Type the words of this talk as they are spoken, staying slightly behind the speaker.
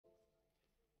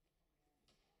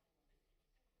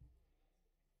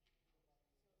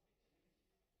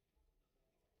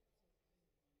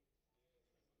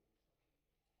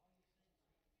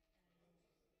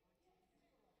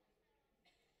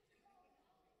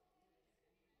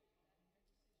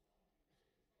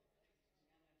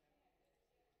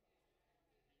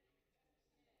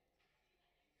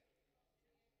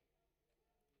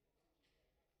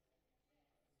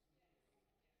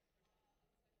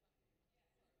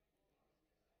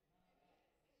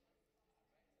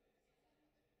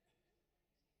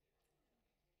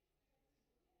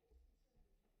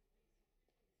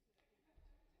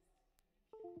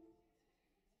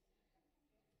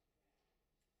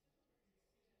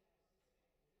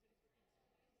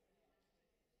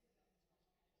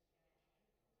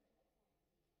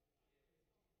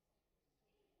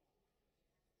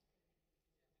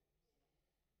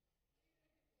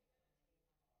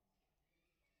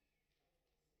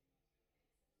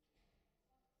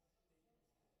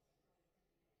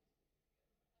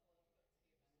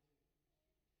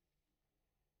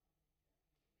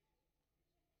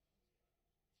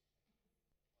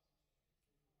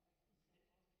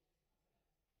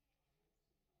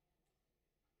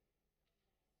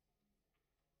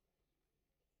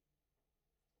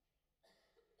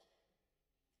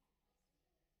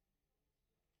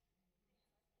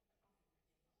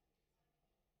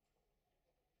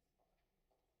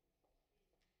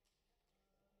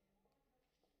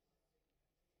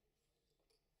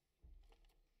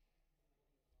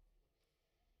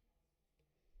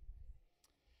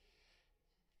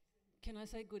Can I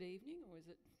say good evening, or is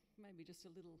it maybe just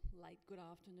a little late good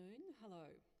afternoon?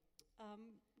 Hello.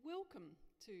 Welcome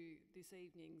to this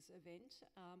evening's event.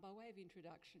 By way of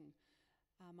introduction,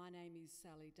 my name is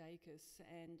Sally Dacus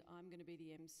and I'm going to be the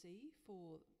MC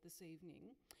for this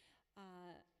evening.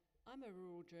 I'm a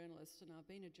rural journalist and I've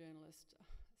been a journalist,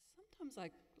 sometimes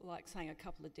I like saying a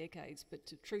couple of decades, but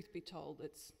to truth be told,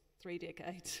 it's 3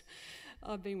 decades.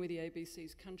 I've been with the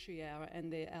ABC's Country Hour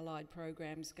and their allied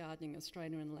programs, Gardening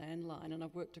Australia and Landline, and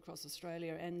I've worked across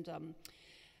Australia and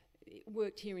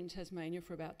worked here in Tasmania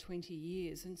for about 20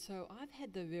 years. And so I've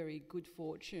had the very good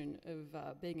fortune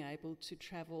of being able to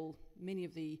travel many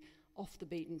of the off the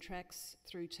beaten tracks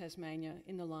through Tasmania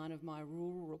in the line of my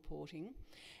rural reporting.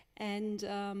 And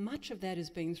much of that has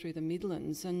been through the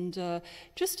Midlands. And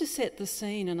just to set the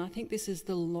scene, and I think this is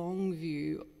the long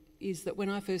view, is that when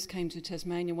I first came to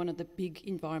Tasmania, one of the big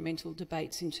environmental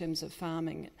debates in terms of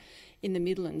farming in the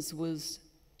Midlands was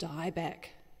dieback.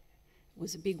 It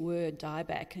was a big word,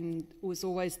 dieback, and it was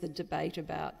always the debate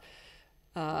about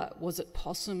was it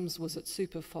possums, was it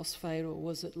superphosphate, or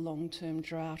was it long-term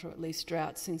drought, or at least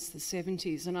drought since the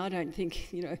 70s? And I don't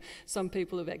think, some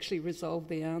people have actually resolved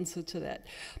the answer to that.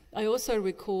 I also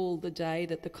recall the day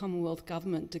that the Commonwealth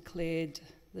Government declared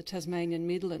the Tasmanian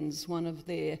Midlands one of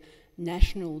their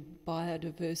national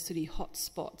biodiversity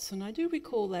hotspots, and I do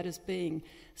recall that as being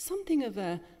something of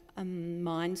a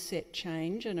mindset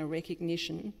change and a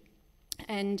recognition.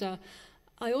 And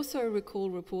I also recall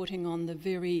reporting on the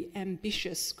very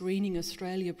ambitious Greening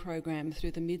Australia program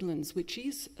through the Midlands, which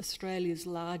is Australia's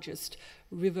largest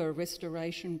river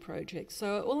restoration project.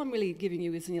 So all I'm really giving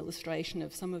you is an illustration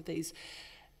of some of these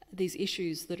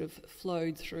issues that have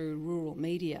flowed through rural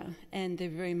media, and they're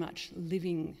very much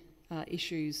living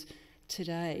issues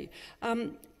today.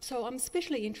 So I'm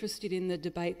especially interested in the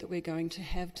debate that we're going to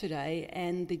have today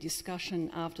and the discussion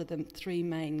after the 3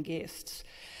 main guests.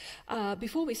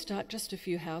 Before we start, just a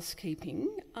few housekeeping.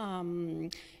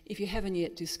 If you haven't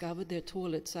yet discovered, their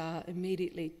toilets are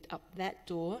immediately up that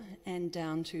door and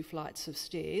down 2 flights of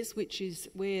stairs, which is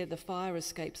where the fire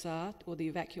escapes are, or the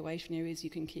evacuation areas. You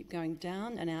can keep going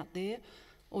down and out there,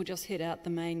 or just head out the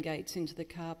main gates into the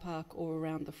car park or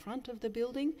around the front of the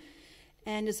building.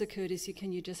 And as a courtesy,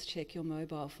 can you just check your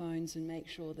mobile phones and make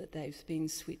sure that they've been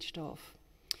switched off?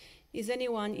 Is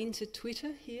anyone into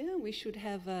Twitter here? We should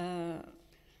have a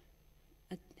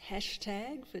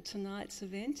hashtag for tonight's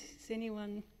event. Has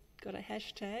anyone got a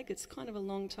hashtag? It's kind of a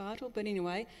long title, but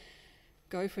anyway,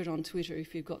 go for it on Twitter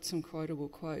if you've got some quotable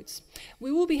quotes.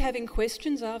 We will be having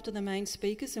questions after the main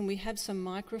speakers, and we have some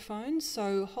microphones,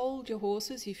 so hold your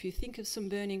horses. If you think of some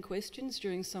burning questions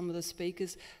during some of the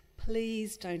speakers,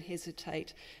 please don't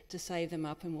hesitate to save them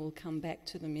up and we'll come back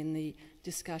to them in the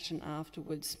discussion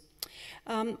afterwards.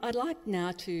 I'd like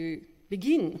now to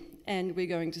begin, and we're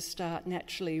going to start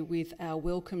naturally with our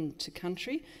welcome to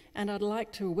country, and I'd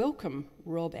like to welcome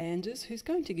Rob Anders, who's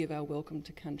going to give our welcome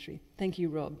to country. Thank you,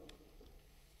 Rob.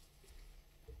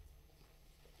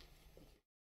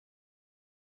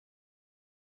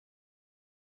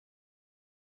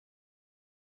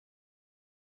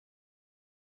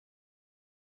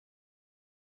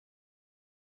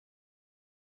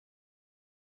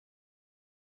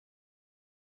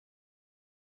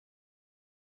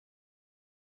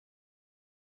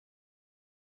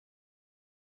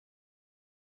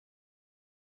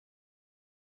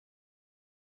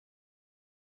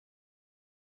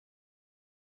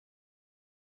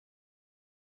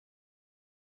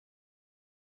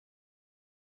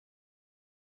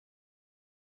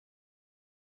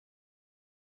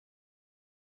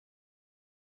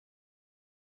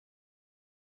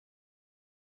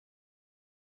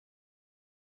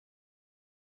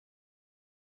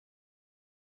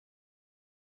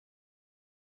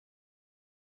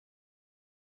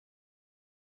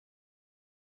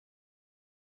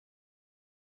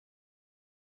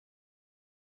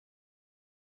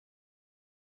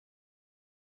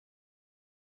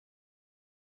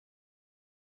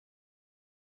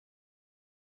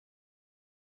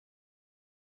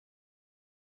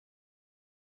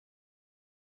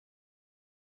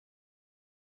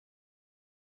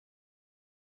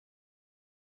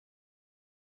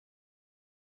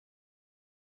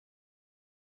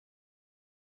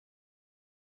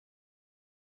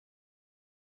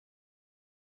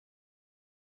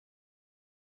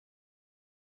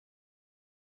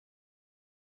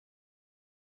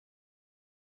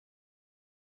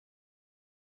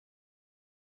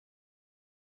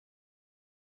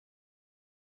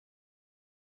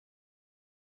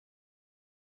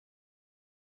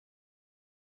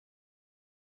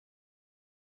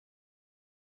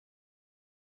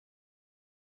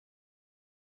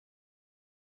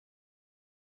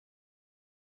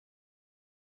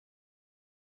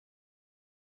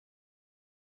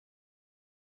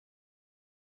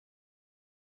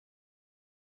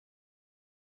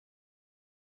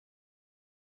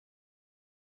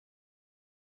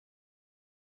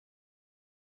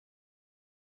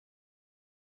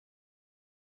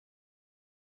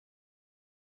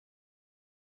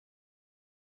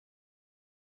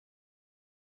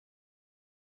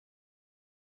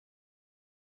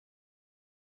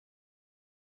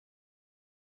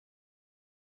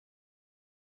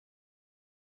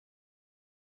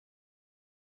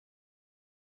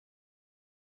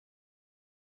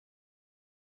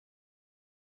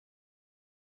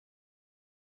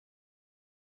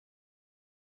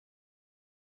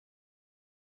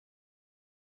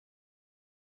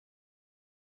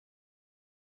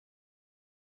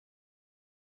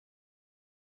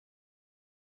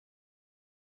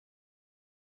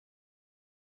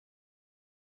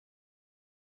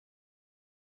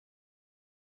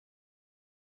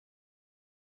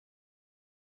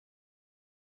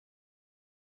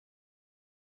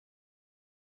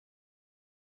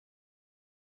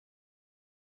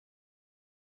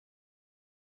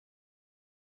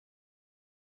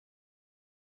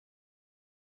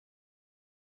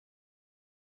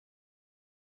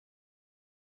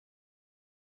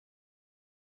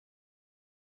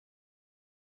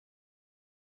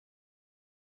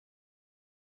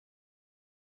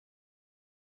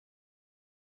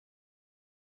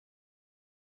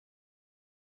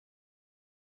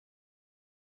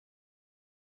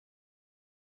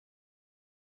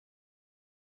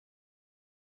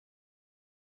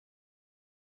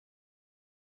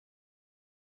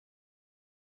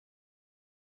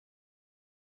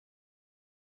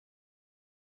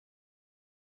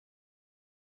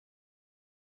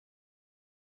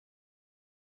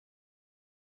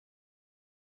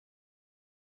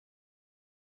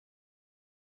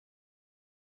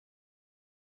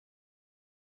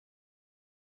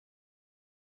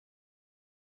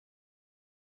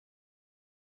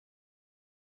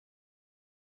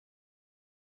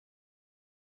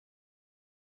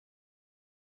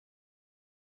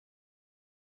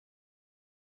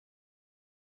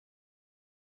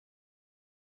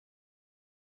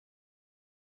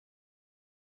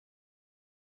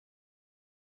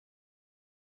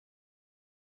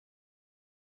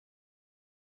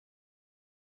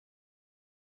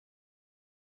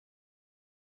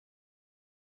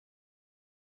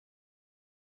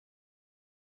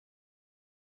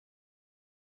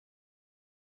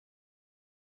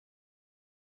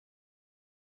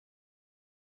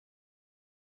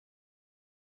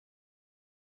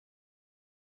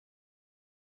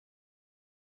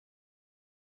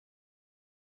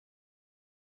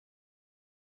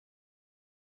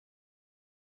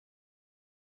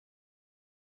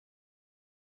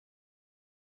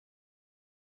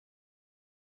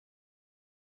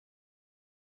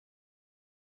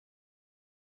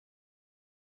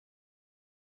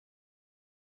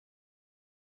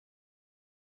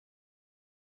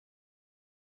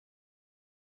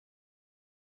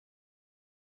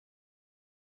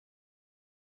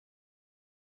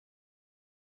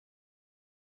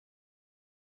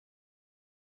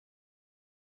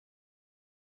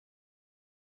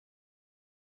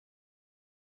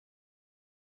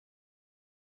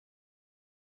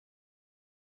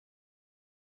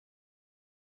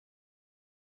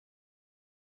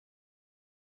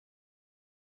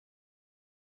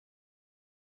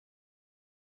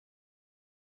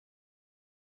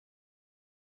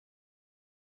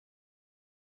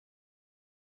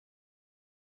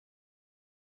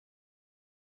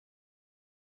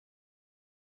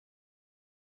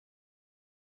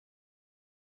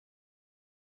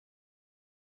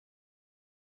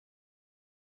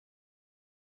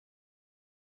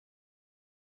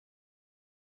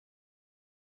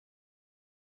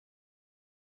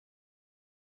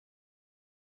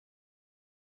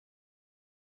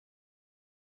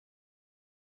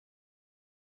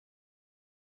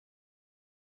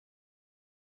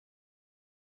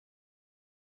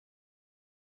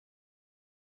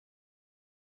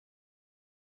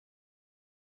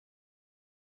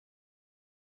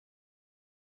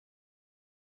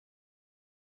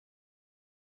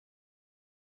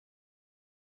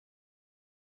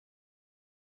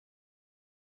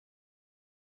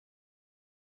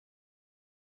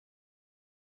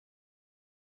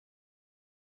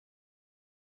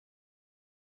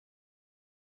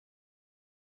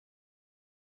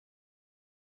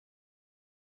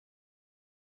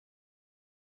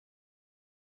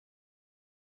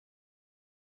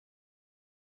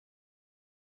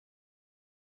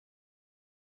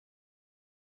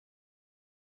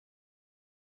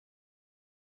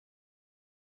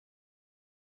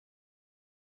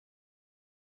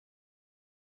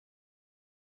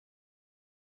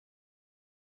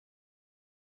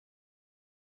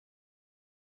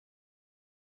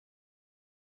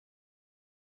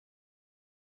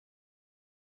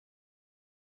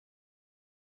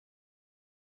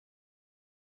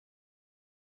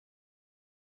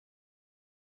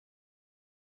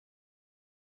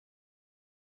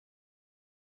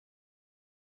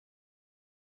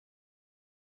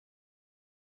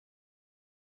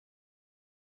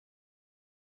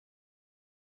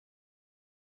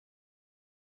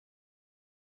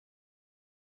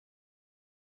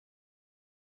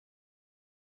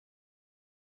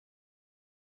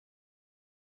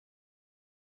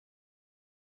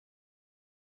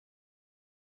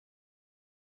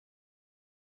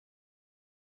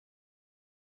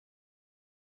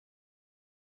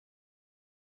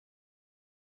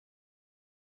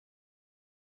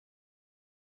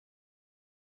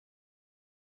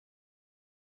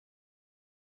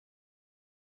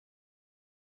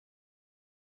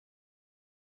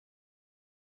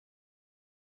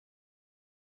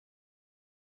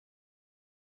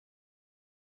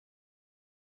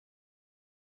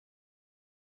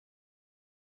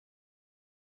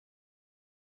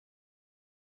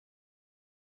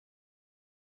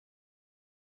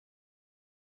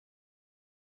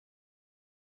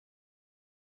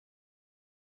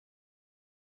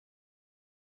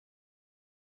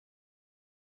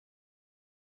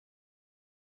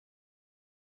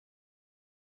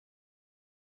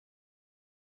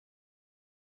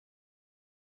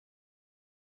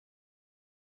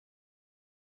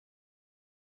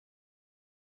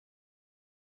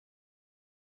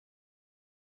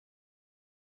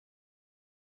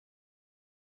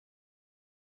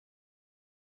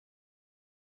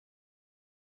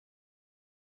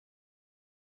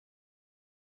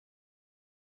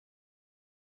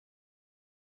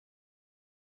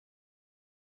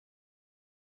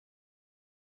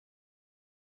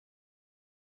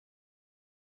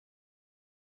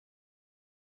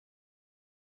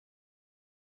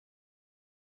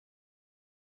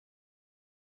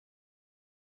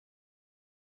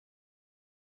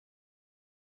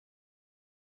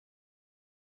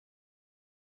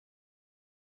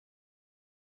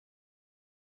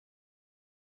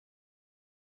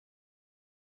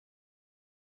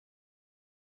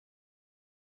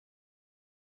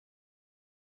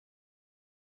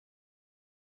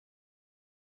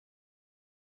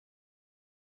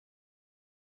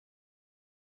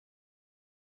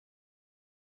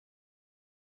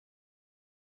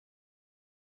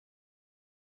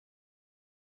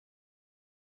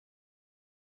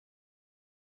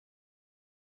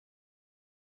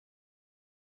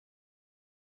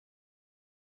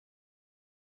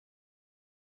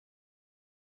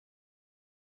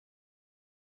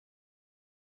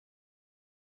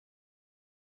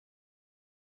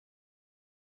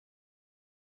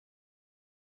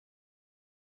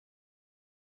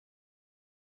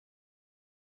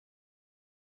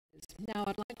 Now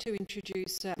I'd like to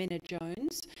introduce Menna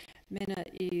Jones. Menna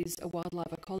is a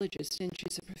wildlife ecologist and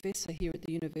she's a professor here at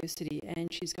the university,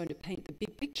 and she's going to paint the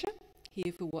big picture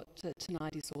here for what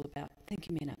tonight is all about. Thank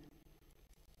you, Menna.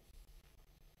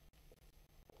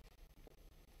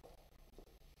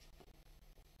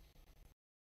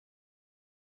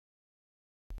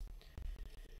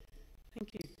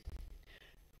 Thank you.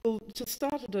 Well, to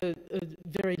start at a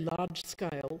very large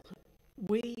scale,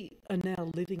 we are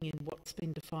now living in what's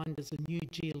been defined as a new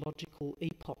geological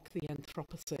epoch, the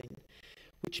Anthropocene,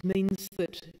 which means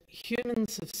that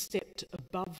humans have stepped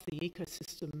above the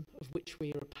ecosystem of which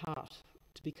we are a part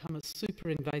to become a super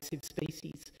invasive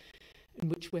species in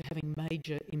which we're having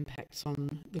major impacts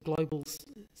on the global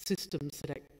systems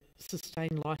that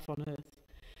sustain life on Earth.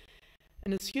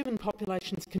 And as human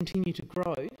populations continue to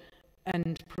grow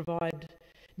and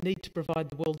need to provide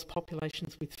the world's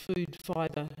populations with food,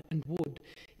 fibre and wood,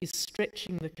 is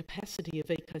stretching the capacity of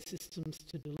ecosystems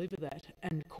to deliver that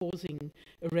and causing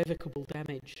irrevocable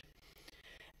damage.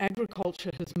 Agriculture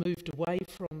has moved away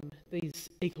from these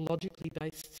ecologically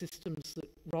based systems that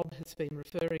Rob has been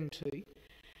referring to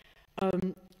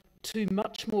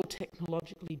much more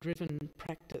technologically driven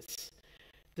practice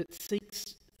that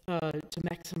seeks to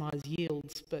maximise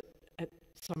yields but at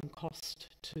some cost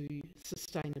to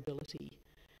sustainability.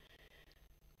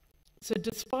 So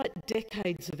despite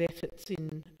decades of efforts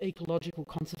in ecological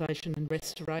conservation and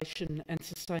restoration and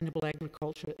sustainable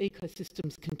agriculture,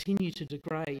 ecosystems continue to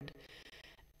degrade.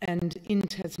 And in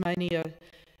Tasmania,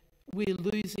 we're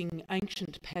losing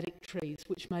ancient paddock trees,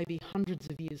 which may be hundreds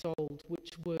of years old,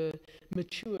 which were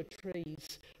mature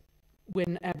trees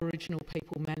when Aboriginal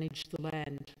people managed the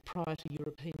land prior to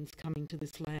Europeans coming to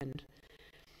this land.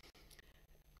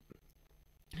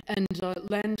 And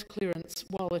land clearance,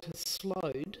 while it has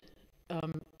slowed,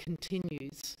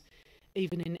 continues,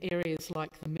 even in areas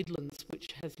like the Midlands,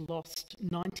 which has lost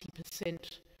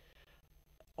 90%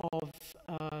 of,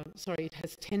 it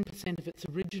has 10% of its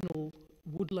original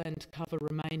woodland cover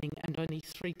remaining and only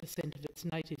 3% of its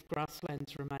native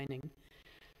grasslands remaining.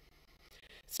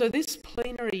 So this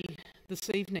plenary this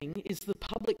evening is the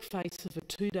public face of a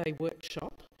 2-day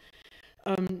workshop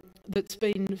that's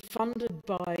been funded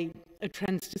by a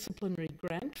transdisciplinary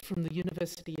grant from the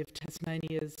University of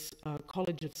Tasmania's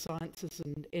College of Sciences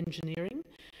and Engineering.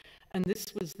 And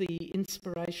this was the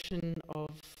inspiration of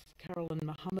Carolyn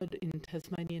Muhammad in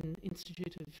Tasmanian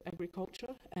Institute of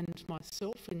Agriculture and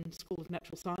myself in School of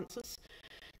Natural Sciences,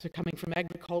 so coming from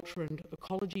agriculture and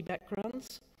ecology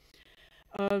backgrounds.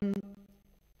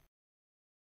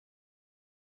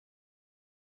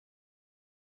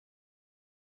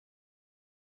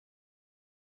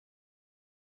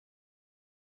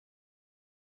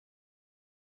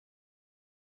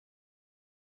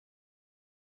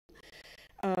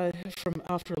 From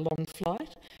after a long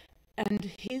flight, and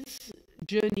his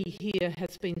journey here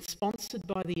has been sponsored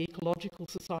by the Ecological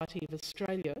Society of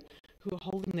Australia, who are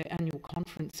holding their annual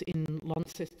conference in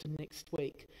Launceston next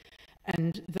week.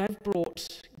 And they've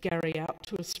brought Gary out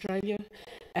to Australia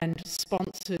and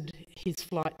sponsored his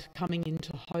flight coming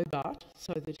into Hobart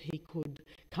so that he could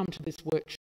come to this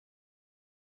workshop.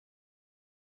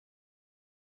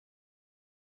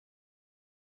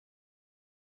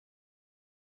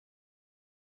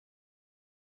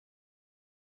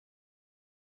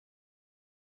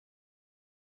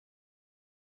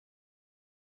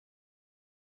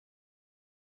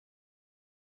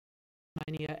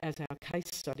 As our case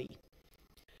study.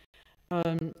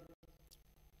 How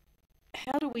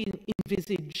do we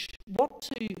envisage what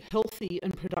do healthy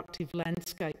and productive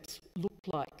landscapes look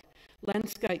like?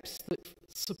 Landscapes that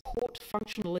support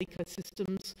functional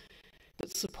ecosystems,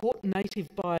 that support native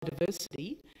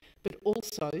biodiversity, but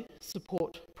also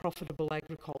support profitable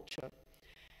agriculture.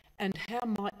 And how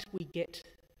might we get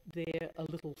there a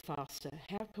little faster?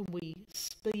 How can we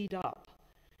speed up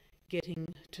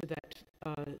getting to that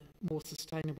more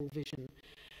sustainable vision?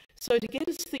 So to get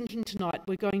us thinking tonight,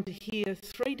 we're going to hear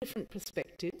 3 different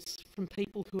perspectives from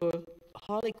people who are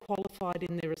highly qualified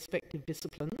in their respective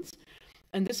disciplines,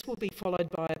 and this will be followed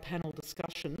by a panel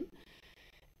discussion.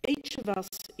 Each of us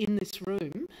in this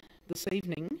room this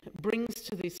evening brings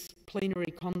to this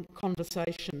plenary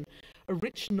conversation a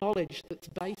rich knowledge that's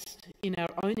based in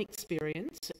our own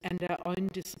experience and our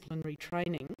own disciplinary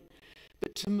training,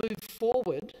 but to move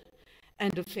forward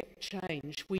and affect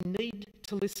change, we need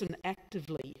to listen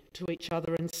actively to each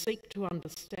other and seek to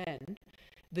understand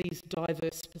these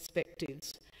diverse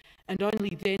perspectives. And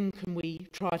only then can we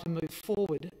try to move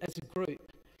forward as a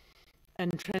group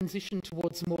and transition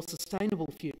towards a more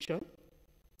sustainable future,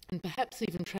 and perhaps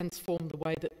even transform the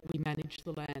way that we manage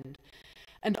the land.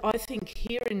 And I think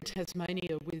here in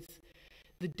Tasmania, with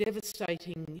the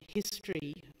devastating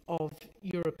history of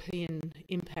European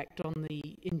impact on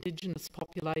the Indigenous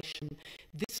population,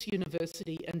 this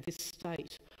university and this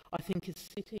state, I think, is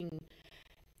sitting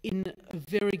in a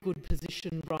very good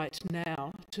position right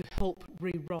now to help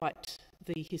rewrite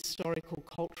the historical,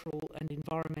 cultural and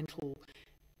environmental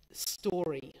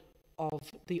story of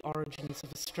the origins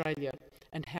of Australia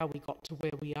and how we got to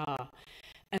where we are.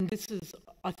 And this is,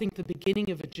 I think, the beginning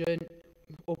of a journey,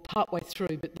 or partway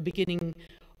through, but the beginning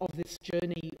of this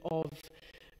journey of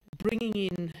bringing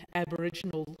in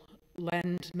Aboriginal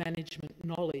land management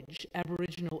knowledge,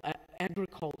 Aboriginal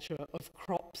agriculture of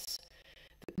crops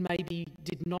that maybe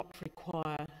did not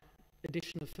require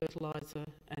addition of fertiliser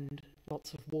and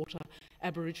lots of water,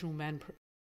 Aboriginal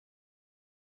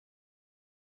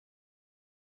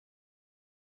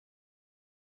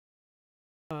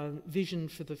vision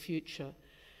for the future.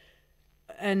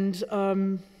 And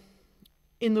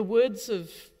in the words of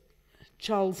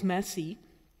Charles Massey,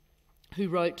 who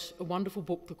wrote a wonderful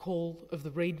book, The Call of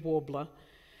the Reed Warbler,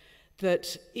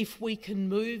 that if we can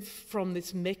move from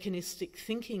this mechanistic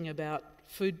thinking about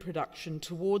food production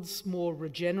towards more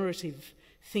regenerative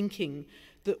thinking,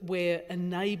 that we're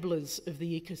enablers of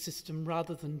the ecosystem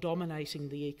rather than dominating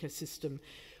the ecosystem,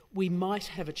 we might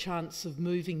have a chance of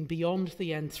moving beyond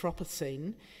the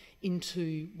Anthropocene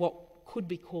into what could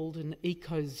be called an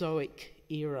ecozoic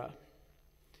era.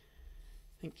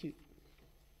 Thank you.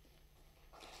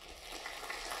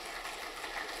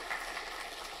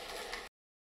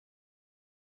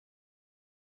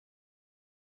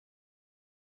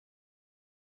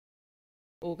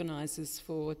 Organisers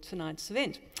for tonight's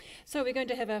event. So we're going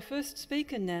to have our first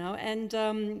speaker now,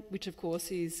 and which of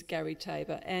course is Gary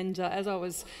Tabor. And as I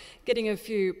was getting a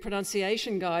few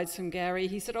pronunciation guides from Gary,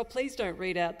 he said, "Oh, please don't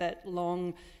read out that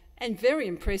long and very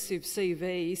impressive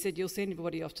CV." He said, "You'll send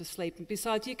everybody off to sleep. And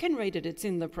besides, you can read it, it's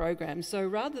in the program." So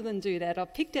rather than do that,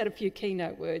 I've picked out a few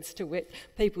keynote words to whet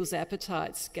people's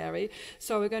appetites, Gary.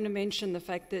 So we're going to mention the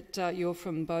fact that you're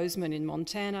from Bozeman in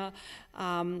Montana,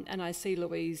 and I see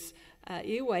Louise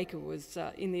Earwaker was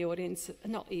in the audience,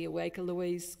 not Earwaker,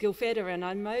 Louise Gilfetta, and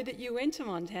I know that you went to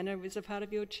Montana as a part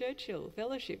of your Churchill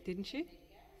Fellowship, didn't you?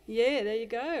 Yeah, there you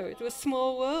go. It was a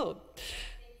small world.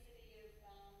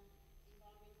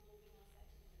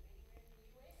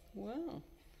 Wow.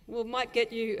 Well, might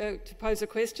get you to pose a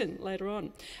question later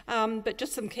on. But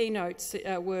just some keynotes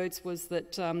words was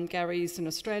that Gary's an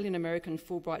Australian-American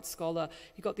Fulbright scholar.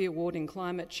 He got the award in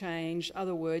climate change.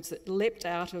 Other words that leapt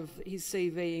out of his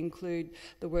CV include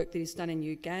the work that he's done in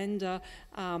Uganda.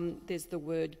 There's the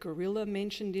word gorilla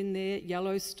mentioned in there,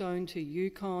 Yellowstone to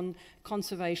Yukon,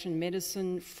 conservation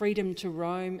medicine, freedom to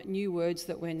roam, new words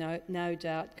that we're no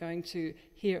doubt going to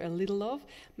hear a little of.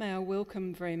 May I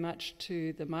welcome very much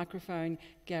to the microphone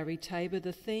Gary Tabor.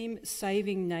 The theme,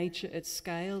 Saving Nature at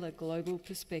Scale, a Global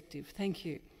Perspective. Thank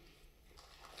you.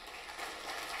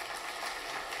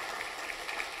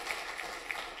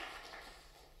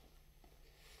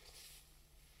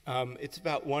 It's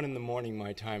about 1 in the morning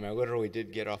my time. I literally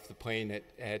did get off the plane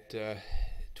at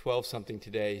 12 something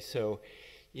today. So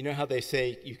you know how they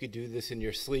say you could do this in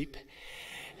your sleep?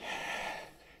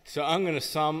 So I'm going to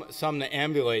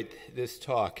somnambulate this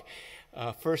talk.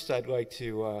 First, I'd like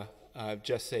to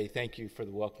just say thank you for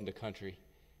the welcome to country.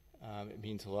 It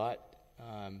means a lot.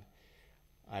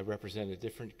 I represent a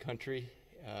different country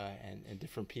and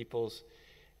different peoples.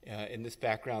 In this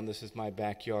background, this is my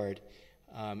backyard.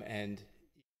 And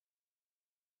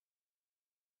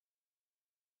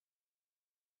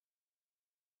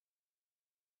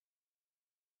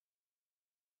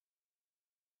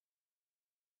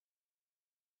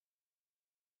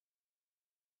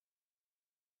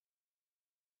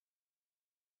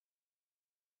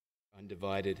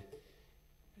undivided.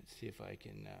 Let's see if I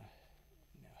can,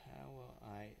 how will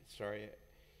I, sorry,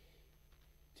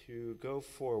 to go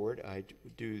forward, I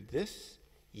do this.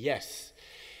 Yes.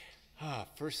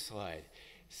 First slide.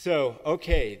 So,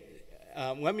 okay,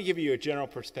 let me give you a general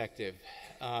perspective.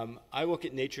 I look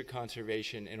at nature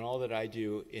conservation and all that I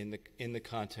do in the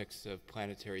context of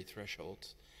planetary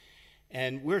thresholds.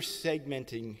 And we're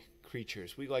segmenting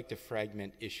creatures. We like to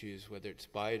fragment issues, whether it's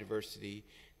biodiversity,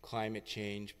 climate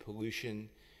change, pollution,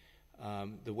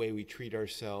 the way we treat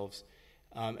ourselves,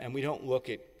 and we don't look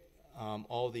at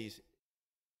all these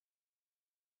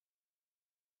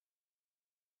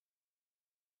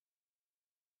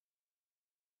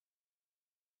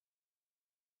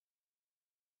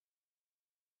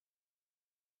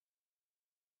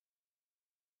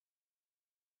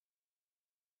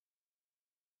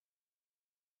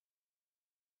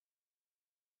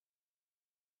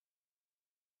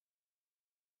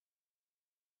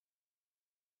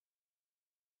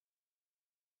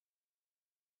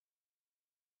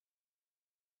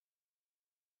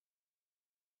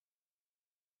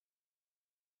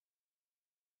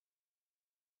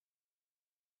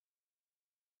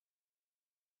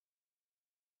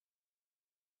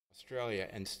Australia,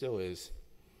 and still is.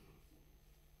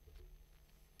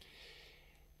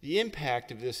 The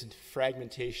impact of this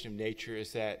fragmentation of nature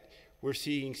is that we're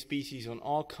seeing species on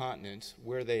all continents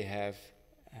where they have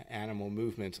animal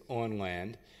movements on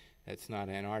land, that's not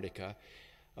Antarctica,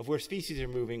 of where species are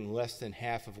moving less than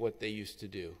half of what they used to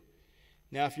do.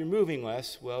 Now, if you're moving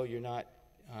less, well, you're not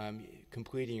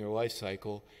completing your life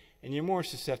cycle, and you're more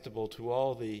susceptible to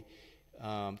all the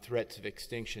threats of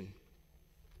extinction.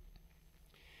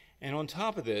 And on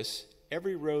top of this,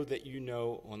 every road that you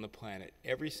know on the planet,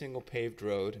 every single paved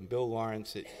road, and Bill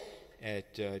Lawrence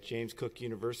at James Cook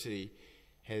University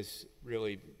has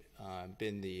really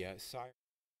been the sire.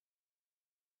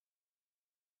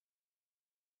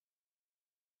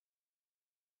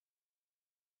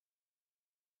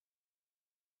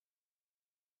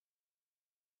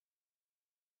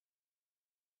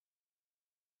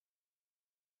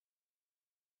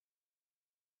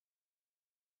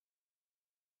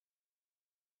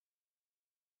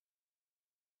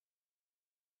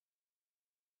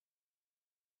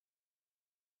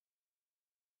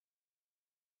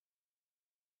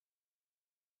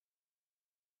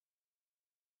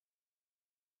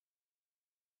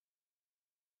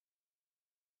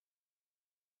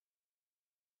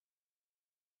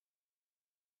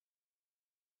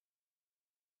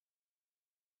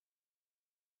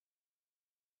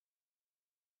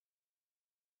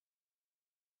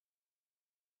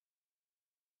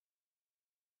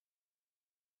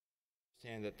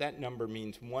 That number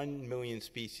means 1 million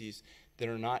species that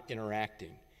are not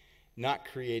interacting, not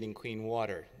creating clean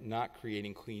water, not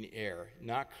creating clean air,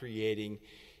 not creating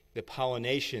the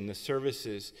pollination, the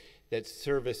services that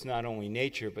service not only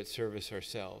nature but service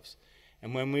ourselves.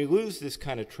 And when we lose this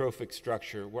kind of trophic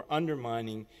structure, we're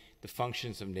undermining the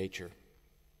functions of nature.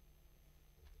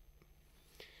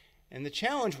 And the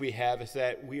challenge we have is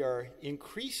that we are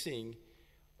increasing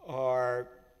our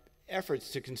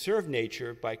efforts to conserve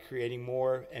nature by creating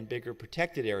more and bigger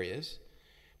protected areas,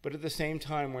 but at the same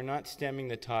time, we're not stemming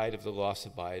the tide of the loss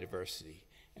of biodiversity.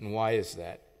 And why is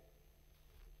that?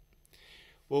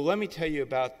 Well, let me tell you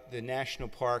about the national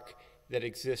park that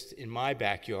exists in my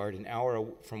backyard, an hour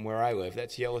from where I live.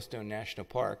 That's Yellowstone National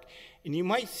Park. And you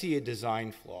might see a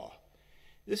design flaw.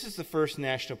 This is the first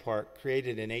national park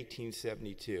created in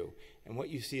 1872, and what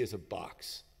you see is a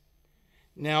box.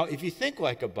 Now, if you think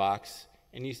like a box,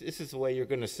 and this is the way you're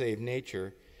going to save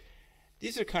nature,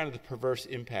 these are kind of the perverse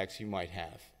impacts you might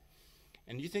have.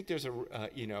 And you think there's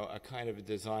a kind of a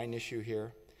design issue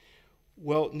here?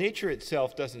 Well, nature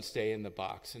itself doesn't stay in the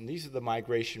box, and these are the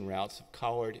migration routes of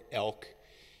collared elk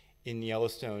in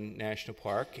Yellowstone National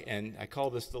Park, and I call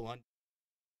this the London.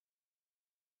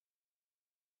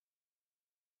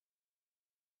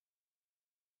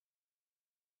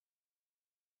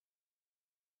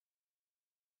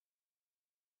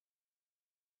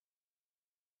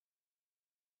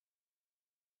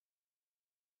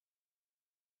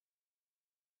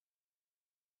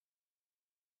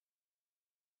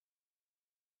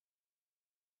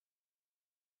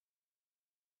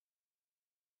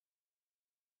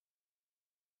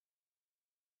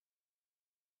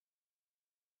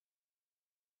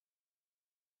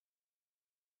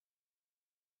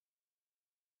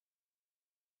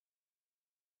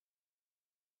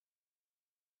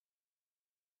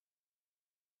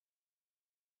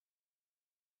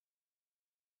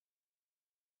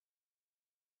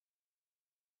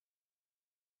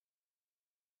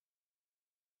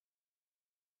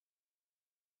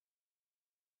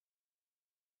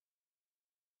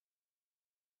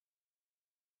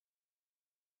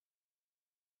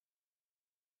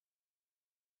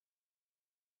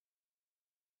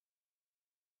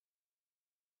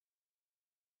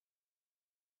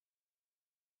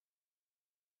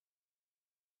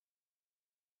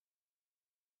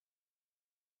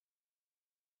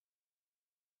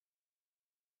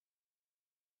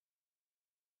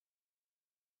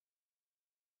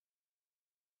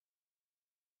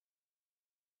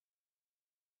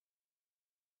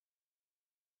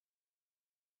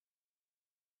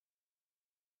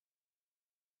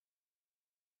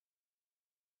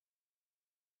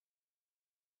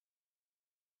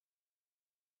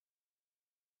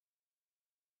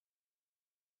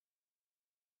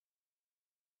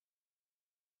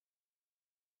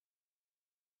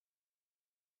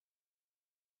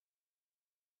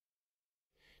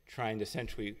 Trying to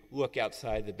essentially look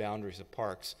outside the boundaries of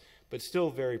parks, but still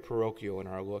very parochial in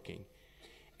our looking.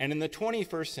 And in the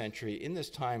 21st century, in this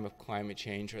time of climate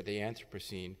change or the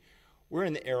Anthropocene, we're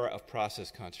in the era of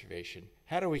process conservation.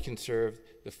 How do we conserve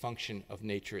the function of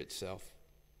nature itself?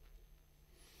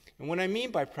 And what I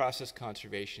mean by process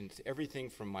conservation is everything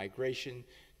from migration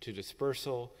to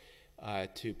dispersal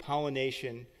to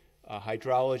pollination,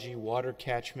 hydrology, water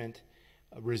catchment,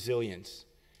 resilience.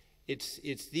 It's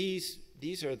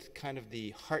these are kind of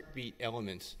the heartbeat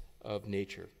elements of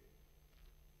nature.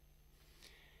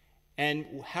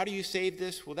 And how do you save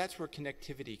this? Well, that's where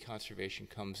connectivity conservation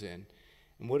comes in.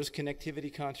 And what is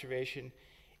connectivity conservation?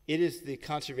 It is the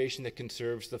conservation that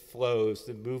conserves the flows,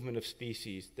 the movement of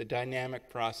species, the dynamic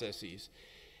processes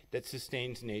that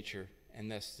sustains nature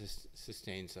and thus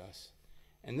sustains us.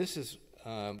 And this is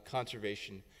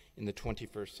conservation in the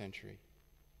 21st century.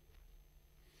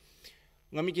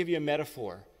 Let me give you a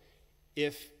metaphor.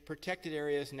 If protected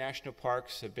areas, national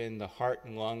parks have been the heart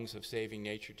and lungs of saving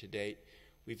nature to date,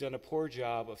 we've done a poor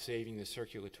job of saving the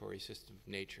circulatory system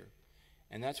of nature.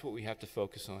 And that's what we have to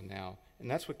focus on now. And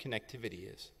that's what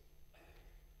connectivity is.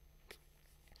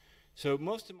 So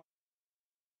most of my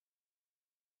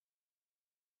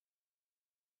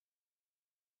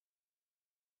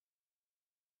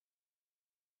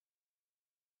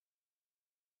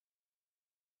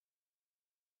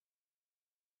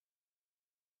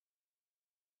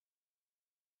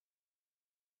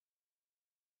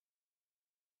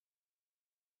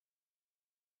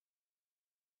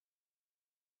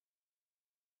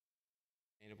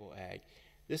sustainable ag.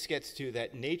 This gets to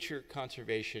that nature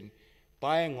conservation,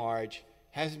 by and large,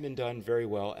 hasn't been done very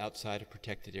well outside of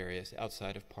protected areas,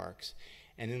 outside of parks,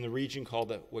 and in the region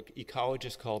called what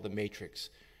ecologists call the matrix,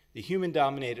 the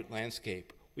human-dominated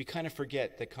landscape. We kind of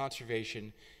forget that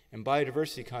conservation and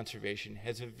biodiversity conservation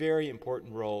has a very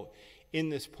important role in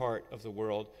this part of the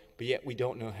world, but yet we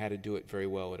don't know how to do it very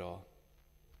well at all.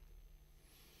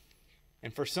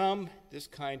 And for some, this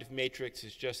kind of matrix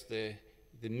is just the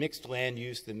mixed land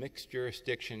use, the mixed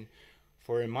jurisdiction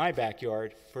for, in my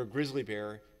backyard, for a grizzly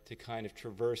bear to kind of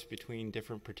traverse between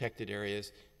different protected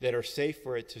areas that are safe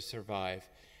for it to survive,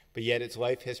 but yet its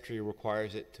life history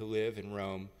requires it to live and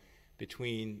roam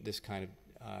between this kind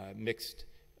of mixed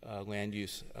land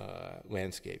use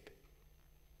landscape.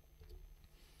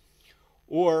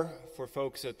 Or for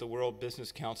folks at the World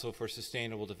Business Council for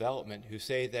Sustainable Development who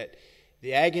say that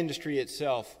the ag industry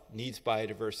itself needs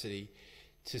biodiversity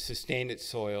to sustain its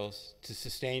soils, to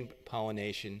sustain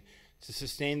pollination, to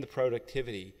sustain the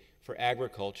productivity for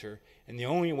agriculture, and the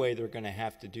only way they're going to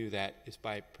have to do that is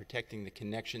by protecting the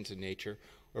connections of nature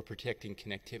or protecting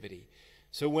connectivity.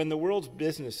 So when the world's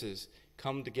businesses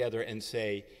come together and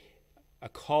say a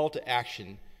call to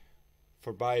action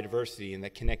for biodiversity and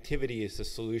that connectivity is the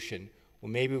solution,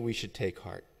 well, maybe we should take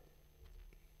heart.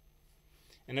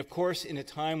 And of course, in a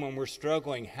time when we're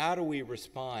struggling, how do we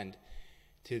respond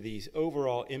to these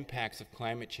overall impacts of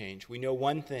climate change? We know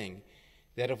one thing,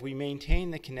 that if we maintain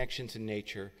the connections in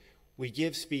nature, we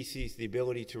give species the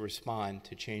ability to respond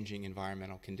to changing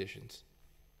environmental conditions.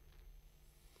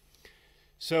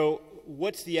 So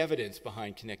what's the evidence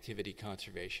behind connectivity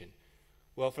conservation?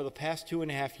 Well, for the past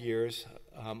 2.5 years,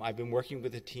 I've been working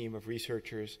with a team of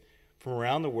researchers from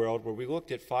around the world where we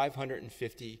looked at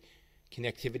 550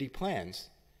 connectivity plans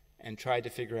and tried to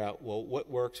figure out, well, what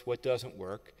works, what doesn't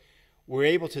work. We're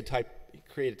able to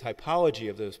create a typology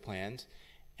of those plans,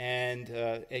 and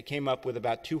it came up with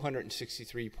about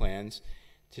 263 plans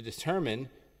to determine,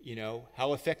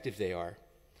 how effective they are.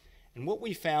 And what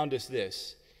we found is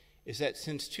this, is that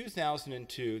since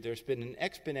 2002, there's been an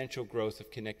exponential growth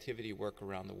of connectivity work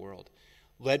around the world,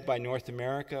 led by North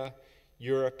America,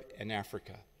 Europe, and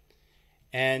Africa.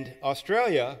 And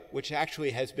Australia, which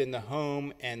actually has been the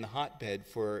home and the hotbed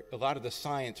for a lot of the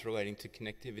science relating to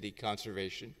connectivity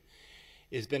conservation,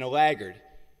 has been a laggard.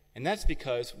 And that's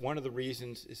because one of the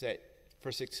reasons is that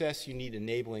for success, you need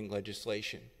enabling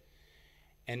legislation.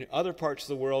 And in other parts of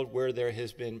the world where there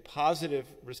has been positive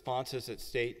responses at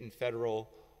state and federal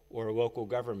or local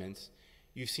governments,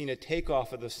 you've seen a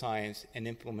takeoff of the science and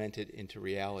implement it into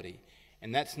reality.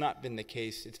 And that's not been the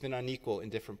case. It's been unequal in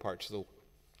different parts of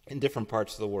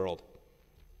the world.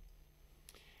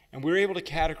 And we were able to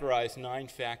categorize 9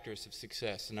 factors of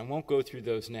success. And I won't go through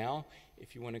those now.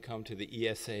 If you want to come to the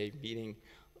ESA meeting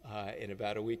in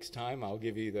about a week's time, I'll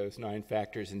give you those 9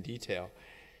 factors in detail.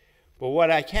 But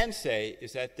what I can say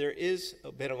is that there is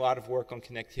been a lot of work on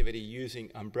connectivity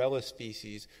using umbrella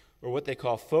species, or what they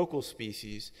call focal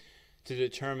species, to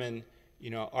determine,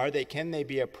 can they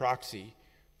be a proxy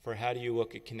for how do you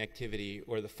look at connectivity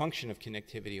or the function of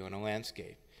connectivity on a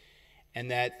landscape.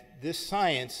 And that this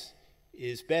science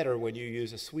is better when you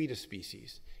use a suite of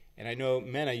species. And I know,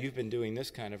 Mena, you've been doing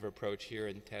this kind of approach here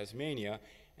in Tasmania,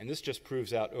 and this just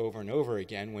proves out over and over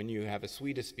again, when you have a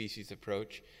suite of species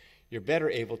approach, you're better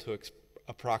able to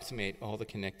approximate all the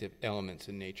connective elements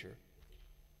in nature.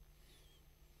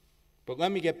 But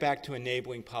let me get back to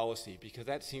enabling policy, because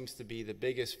that seems to be the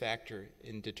biggest factor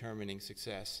in determining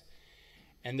success.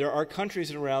 And there are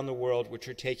countries around the world which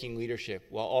are taking leadership.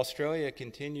 While Australia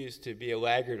continues to be a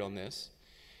laggard on this,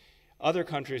 other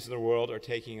countries in the world are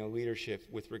taking a leadership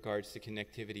with regards to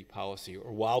connectivity policy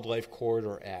or wildlife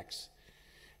corridor acts.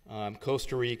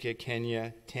 Costa Rica,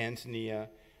 Kenya, Tanzania,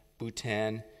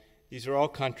 Bhutan, these are all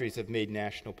countries that have made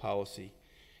national policy.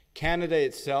 Canada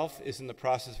itself is in the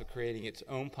process of creating its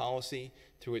own policy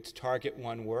through its Target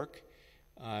 1 work.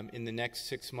 In the next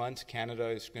 6 months, Canada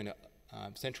is going to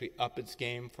essentially up its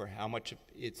game for how much of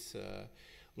its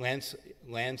lands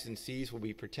and seas will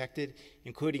be protected,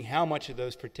 including how much of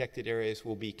those protected areas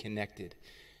will be connected,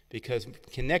 because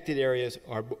connected areas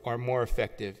are more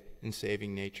effective in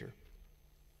saving nature.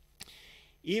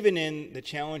 Even in the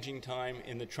challenging time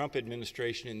in the Trump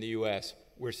administration in the US,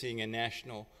 we're seeing a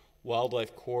national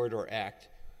Wildlife Corridor Act,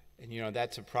 and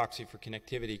that's a proxy for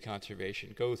connectivity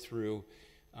conservation, go through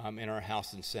in our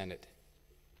House and Senate.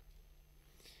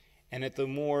 And at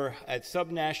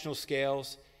subnational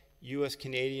scales, US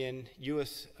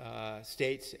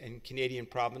states and Canadian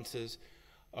provinces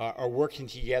are working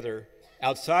together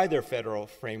outside their federal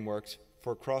frameworks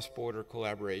for cross-border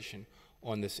collaboration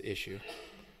on this issue,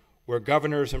 where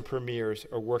governors and premiers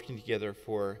are working together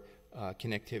for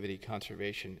connectivity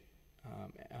conservation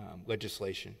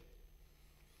legislation.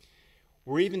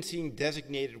 We're even seeing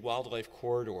designated wildlife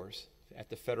corridors at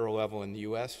the federal level in the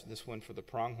US, this one for the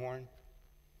pronghorn.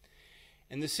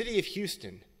 And the city of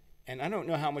Houston, and I don't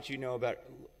know how much you know about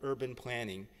urban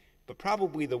planning, but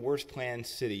probably the worst planned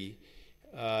city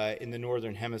in the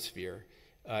Northern Hemisphere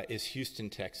is Houston,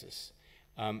 Texas.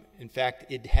 In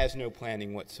fact, it has no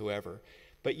planning whatsoever.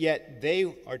 But yet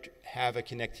they have a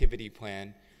connectivity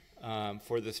plan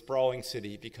for the sprawling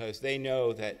city, because they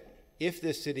know that if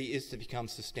this city is to become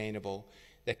sustainable,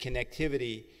 that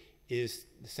connectivity is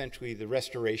essentially the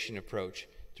restoration approach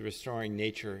to restoring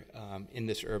nature in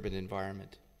this urban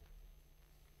environment.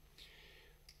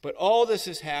 But all this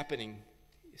is happening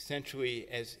essentially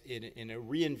as in a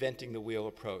reinventing the wheel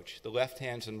approach. The left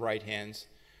hands and right hands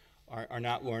are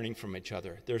not learning from each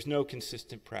other. There's no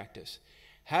consistent practice.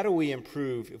 How do we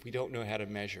improve if we don't know how to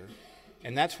measure?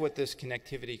 And that's what this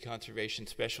Connectivity Conservation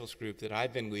Specialist Group that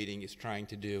I've been leading is trying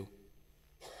to do.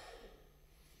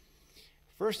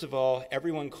 First of all,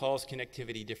 everyone calls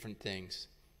connectivity different things.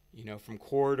 From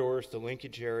corridors to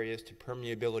linkage areas to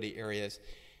permeability areas.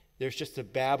 There's just a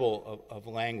babble of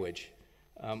language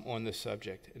on this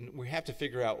subject. And we have to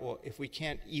figure out, well, if we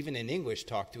can't even in English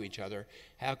talk to each other,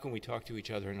 how can we talk to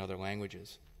each other in other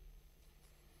languages?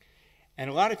 And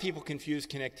a lot of people confuse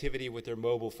connectivity with their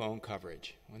mobile phone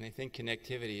coverage. When they think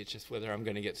connectivity, it's just whether I'm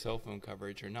going to get cell phone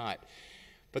coverage or not.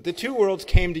 But the two worlds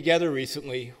came together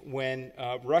recently when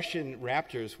Russian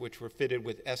Raptors, which were fitted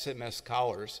with SMS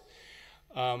collars,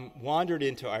 wandered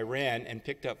into Iran and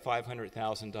picked up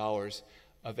 $500,000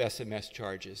 of SMS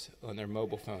charges on their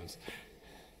mobile phones.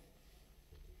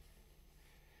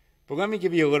 But let me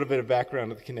give you a little bit of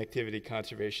background of the Connectivity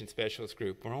Conservation Specialist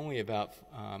Group. We're only about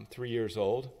 3 years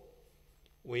old.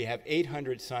 We have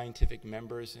 800 scientific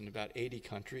members in about 80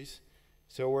 countries.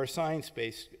 So we're a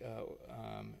science-based,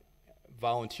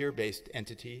 volunteer-based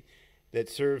entity that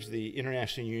serves the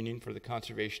International Union for the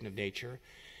Conservation of Nature.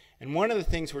 And one of the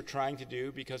things we're trying to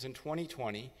do, because in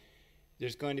 2020,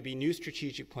 there's going to be new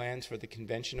strategic plans for the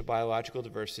Convention of Biological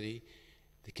Diversity,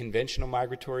 the Convention on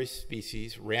Migratory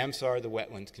Species, Ramsar, the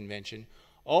Wetlands Convention.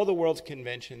 All the world's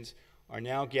conventions are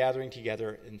now gathering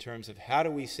together in terms of how do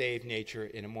we save nature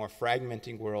in a more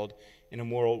fragmenting world, in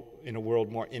a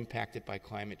world more impacted by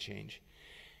climate change.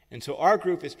 And so our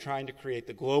group is trying to create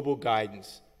the global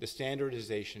guidance, the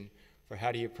standardization for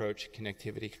how do you approach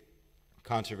connectivity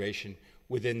conservation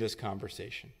within this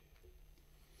conversation.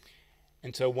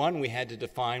 And so one, we had to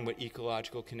define what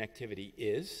ecological connectivity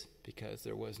is, because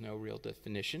there was no real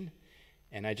definition.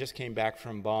 And I just came back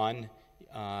from Bonn,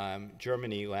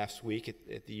 Germany last week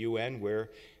at the UN, where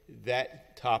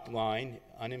that top line,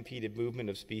 unimpeded movement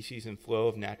of species and flow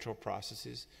of natural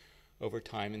processes over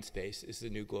time and space, is the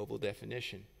new global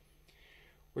definition.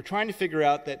 We're trying to figure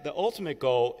out that the ultimate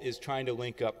goal is trying to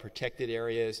link up protected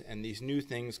areas and these new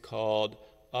things called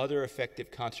other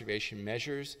effective conservation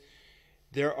measures.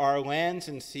 There are lands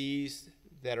and seas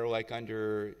that are like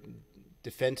under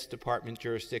Defense Department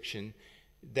jurisdiction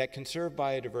that conserve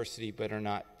biodiversity but are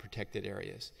not protected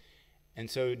areas.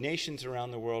 And so nations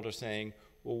around the world are saying,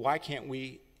 well, why can't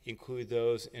we include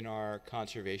those in our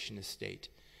conservation estate?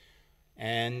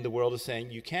 And the world is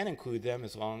saying you can include them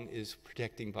as long as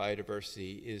protecting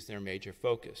biodiversity is their major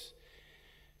focus.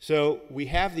 So we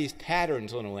have these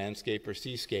patterns on a landscape or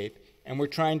seascape and we're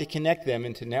trying to connect them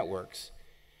into networks.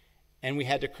 And we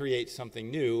had to create something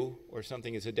new, or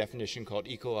something as a definition called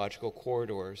ecological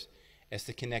corridors, as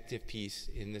the connective piece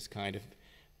in this kind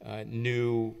of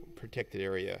new protected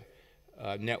area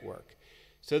network.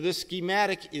 So this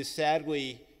schematic is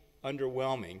sadly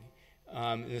underwhelming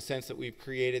in the sense that we've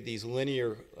created these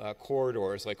linear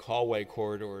corridors, like hallway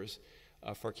corridors,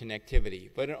 for connectivity.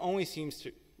 But it only seems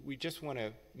to, we just want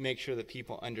to make sure that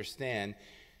people understand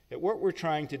that what we're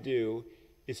trying to do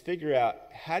is figure out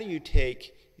how do you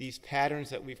take these patterns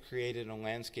that we've created on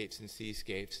landscapes and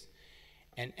seascapes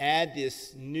and add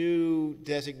this new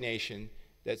designation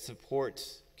that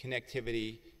supports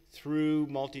connectivity through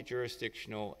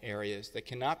multi-jurisdictional areas that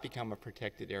cannot become a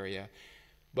protected area,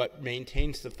 but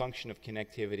maintains the function of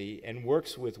connectivity and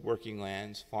works with working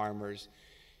lands, farmers,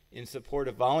 in support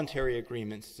of voluntary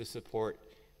agreements to support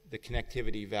the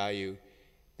connectivity value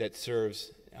that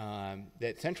serves,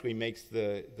 that essentially makes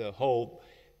the whole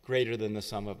greater than the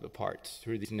sum of the parts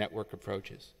through these network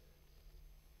approaches.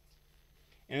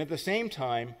 And at the same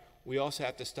time, we also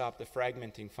have to stop the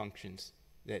fragmenting functions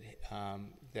that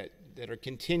are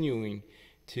continuing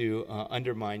to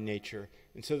undermine nature.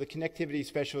 And so the Connectivity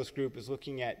Specialist Group is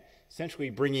looking at essentially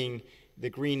bringing the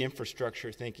green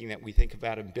infrastructure thinking that we think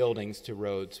about in buildings to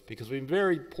roads, because we have a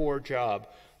very poor job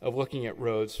of looking at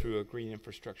roads through a green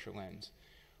infrastructure lens.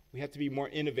 We have to be more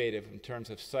innovative in terms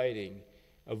of siting,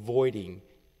 avoiding,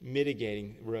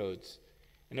 mitigating roads.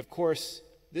 And of course,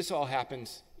 this all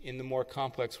happens in the more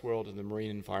complex world of the marine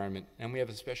environment. And we have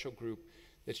a special group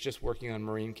that's just working on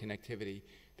marine connectivity,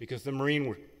 because the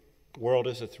marine world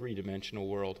is a three-dimensional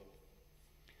world.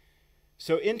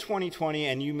 So in 2020,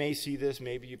 and you may see this,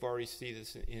 maybe you've already seen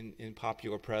this in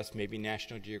popular press, maybe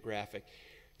National Geographic,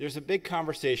 there's a big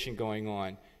conversation going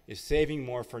on. Is saving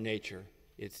more for nature?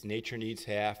 It's nature needs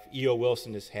half. E.O.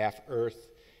 Wilson is half Earth.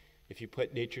 If you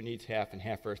put nature needs half and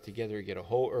half Earth together, you get a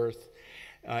whole Earth.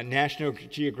 National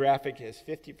Geographic has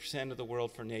 50% of the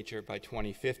world for nature by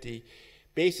 2050.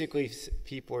 Basically,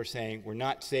 people are saying we're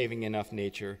not saving enough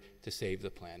nature to save the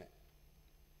planet.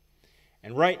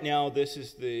 And right now, this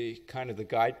is the kind of the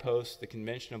guidepost, the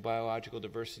Convention of Biological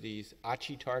Diversity's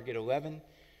ACHI Target 11,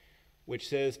 which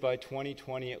says by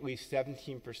 2020, at least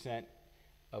 17%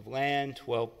 of land,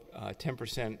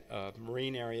 10% of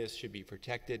marine areas should be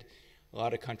protected. A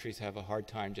lot of countries have a hard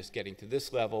time just getting to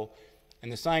this level,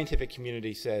 and the scientific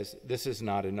community says this is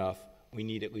not enough. We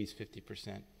need at least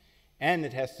 50%, and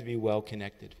it has to be well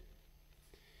connected.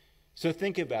 So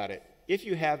think about it. If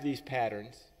you have these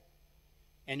patterns,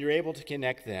 and you're able to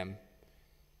connect them,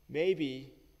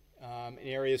 maybe in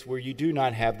areas where you do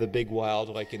not have the big wild,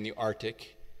 like in the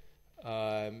Arctic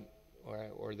or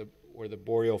the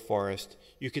boreal forest,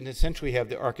 you can essentially have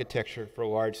the architecture for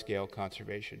large-scale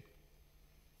conservation.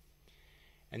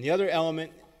 And the other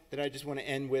element that I just want to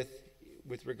end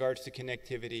with regards to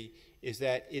connectivity is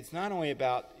that it's not only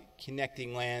about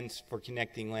connecting lands for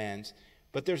connecting lands,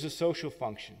 but there's a social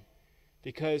function.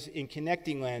 Because in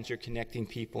connecting lands, you're connecting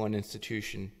people and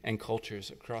institutions and cultures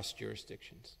across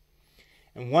jurisdictions.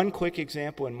 And one quick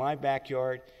example in my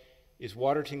backyard is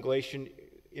Waterton Glacier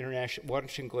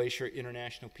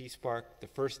International Peace Park, the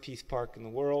first peace park in the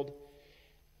world.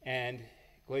 And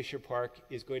Glacier Park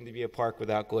is going to be a park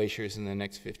without glaciers in the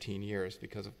next 15 years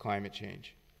because of climate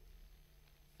change.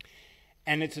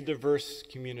 And it's a diverse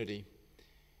community.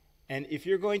 And if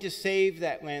you're going to save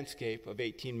that landscape of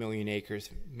 18 million acres,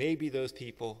 maybe those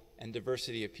people and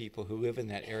diversity of people who live in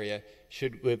that area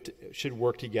should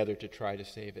work together to try to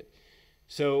save it.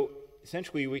 So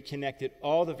essentially, we connected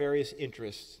all the various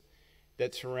interests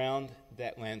that surround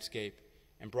that landscape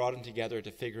and brought them together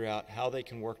to figure out how they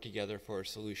can work together for a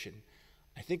solution.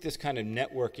 I think this kind of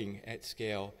networking at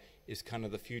scale is kind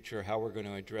of the future of how we're going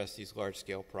to address these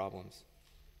large-scale problems.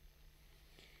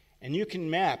 And you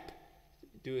can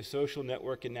do a social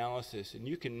network analysis, and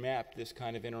you can map this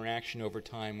kind of interaction over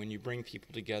time when you bring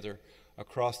people together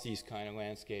across these kind of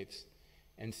landscapes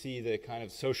and see the kind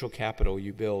of social capital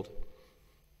you build.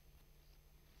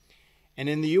 And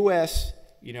in the U.S.,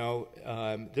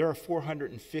 there are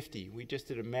 450. We just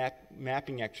did a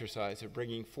mapping exercise of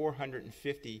bringing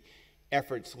 450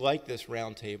 efforts like this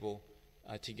roundtable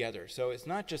together. So it's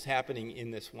not just happening in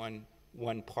this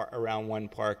around one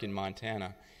park in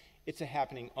Montana. It's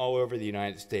happening all over the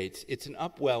United States. It's an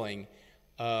upwelling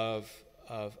of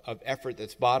effort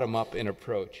that's bottom-up in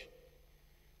approach.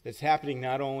 That's happening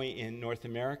not only in North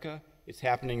America, it's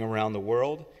happening around the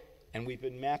world, and we've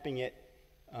been mapping it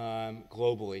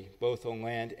globally, both on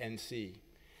land and sea.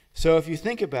 So if you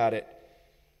think about it,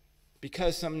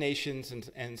 because some nations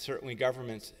and certainly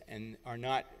governments are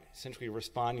not essentially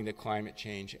responding to climate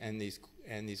change and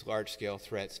these large-scale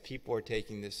threats. People are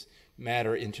taking this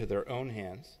matter into their own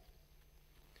hands.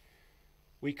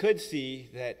 We could see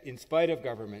that in spite of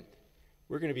government,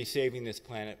 we're going to be saving this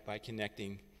planet by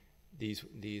connecting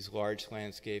these large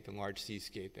landscape and large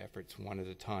seascape efforts one at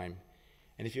a time.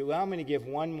 And if you allow me to give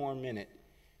one more minute,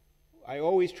 I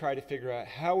always try to figure out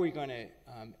how we're going to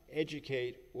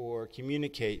educate or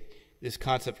communicate this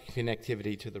concept of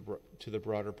connectivity to the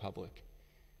broader public.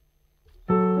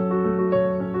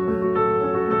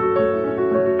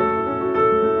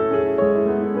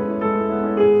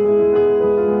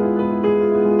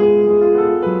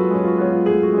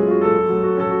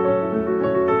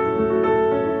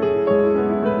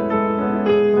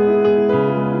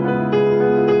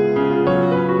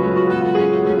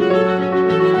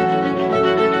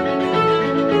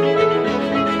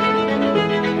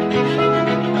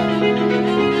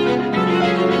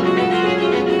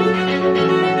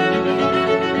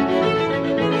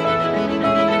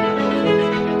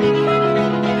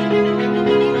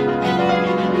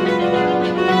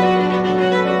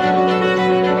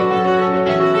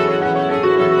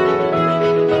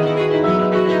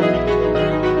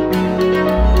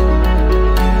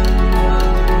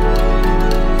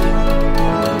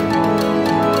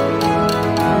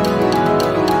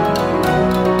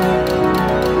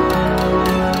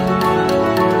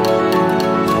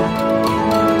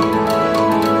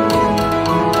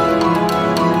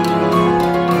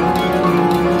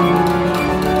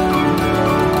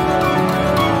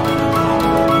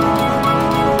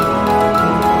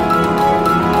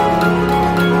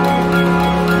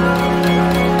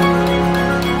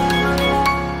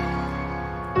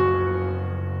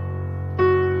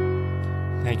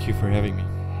 Thank you for having me.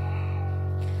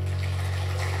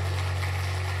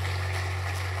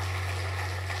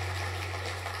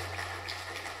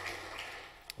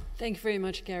 Thank you very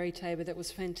much, Gary Tabor. That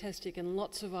was fantastic, and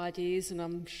lots of ideas, and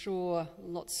I'm sure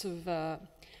lots of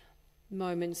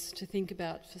moments to think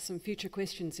about for some future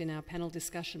questions in our panel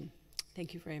discussion.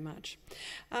 Thank you very much.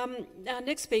 Our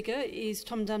next speaker is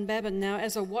Tom Dunbabin. Now,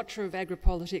 as a watcher of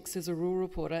agri-politics, as a rural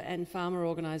reporter and farmer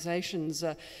organisations,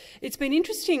 it's been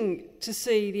interesting to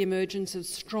see the emergence of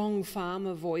strong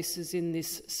farmer voices in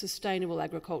this sustainable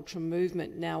agriculture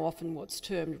movement, now often what's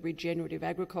termed regenerative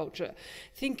agriculture.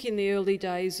 Think in the early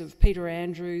days of Peter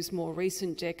Andrews, more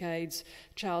recent decades,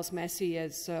 Charles Massey,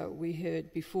 as we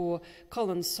heard before,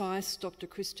 Colin Seiss, Dr.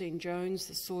 Christine Jones,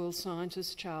 the soil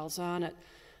scientist, Charles Arnott.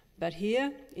 But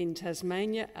here in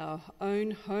Tasmania, our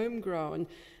own homegrown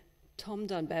Tom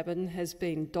Dunbabin has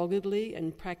been doggedly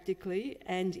and practically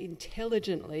and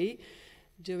intelligently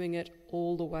doing it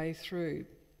all the way through.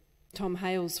 Tom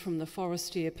hails from the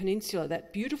Forestier Peninsula,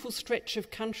 that beautiful stretch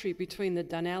of country between the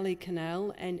Dunalley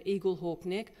Canal and Eaglehawk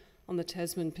Neck on the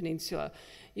Tasman Peninsula.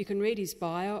 You can read his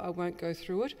bio, I won't go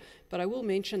through it, but I will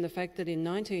mention the fact that in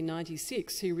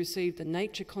 1996 he received the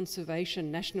Nature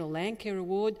Conservation National Landcare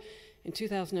Award, in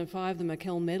 2005 the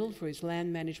McKell Medal for his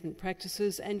land management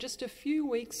practices, and just a few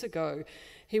weeks ago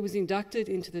he was inducted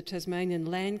into the Tasmanian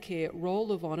Landcare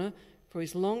Roll of Honour for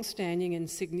his long-standing and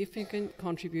significant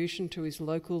contribution to his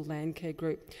local landcare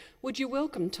group. Would you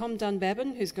welcome Tom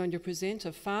Dunbabin, who's going to present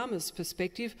a farmer's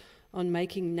perspective on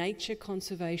making nature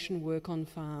conservation work on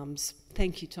farms.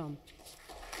 Thank you, Tom.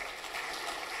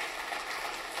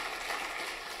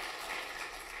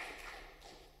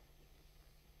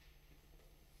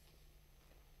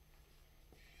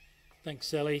 Thanks,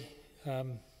 Sally. Yeah,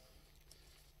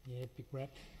 big wrap.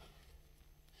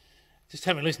 Just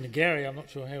having listened to Gary, I'm not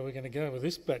sure how we're going to go with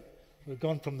this, but we've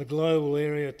gone from the global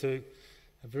area to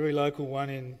a very local one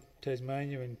in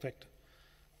Tasmania, in fact,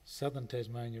 southern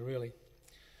Tasmania, really.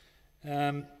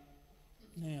 Now,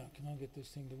 can I get this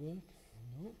thing to work?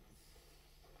 No.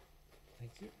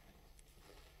 Thank you.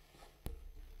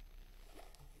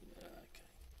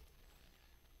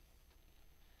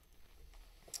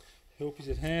 Help is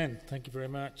at hand. Thank you very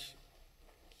much.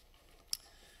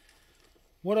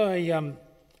 What I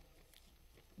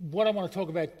want to talk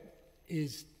about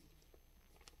is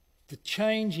the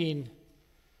change in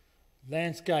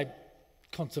landscape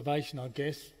conservation, I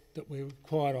guess, that we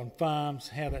require on farms,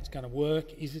 how that's going to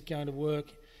work. Is it going to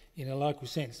work in a local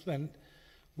sense? And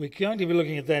we're going to be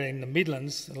looking at that in the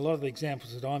Midlands. And a lot of the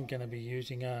examples that I'm going to be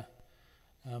using are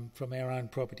from our own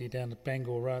property down at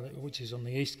Bangor, which is on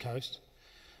the east coast.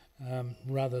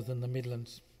 Rather than the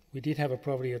Midlands. We did have a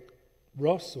property at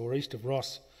Ross, or east of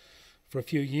Ross, for a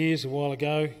few years a while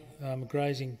ago, a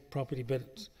grazing property,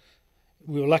 but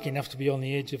we were lucky enough to be on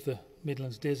the edge of the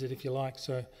Midlands desert, if you like,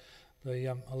 so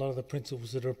a lot of the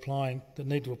principles that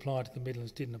need to apply to the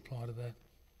Midlands didn't apply to that.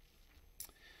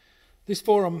 This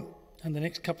forum and the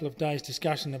next couple of days'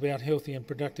 discussion about healthy and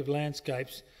productive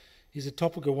landscapes is a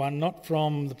topical one, not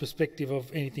from the perspective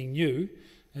of anything new,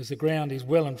 as the ground is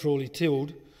well and truly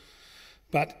tilled,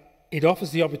 but it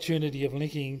offers the opportunity of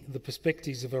linking the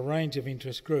perspectives of a range of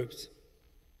interest groups.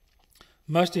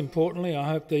 Most importantly, I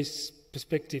hope these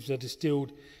perspectives are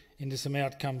distilled into some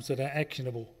outcomes that are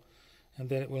actionable and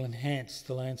that it will enhance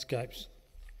the landscapes.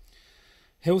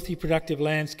 Healthy, productive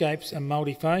landscapes are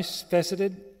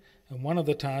multifaceted, and one of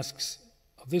the tasks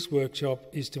of this workshop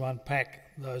is to unpack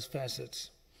those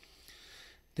facets.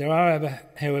 There are,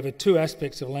 however, two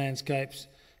aspects of landscapes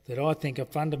that I think are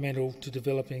fundamental to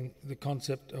developing the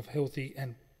concept of healthy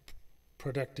and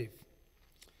productive.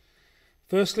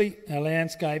 Firstly, our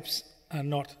landscapes are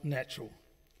not natural.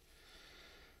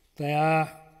 They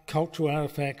are cultural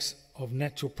artefacts of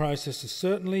natural processes,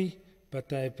 certainly, but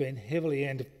they have been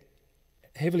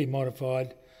heavily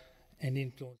modified and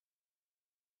influenced.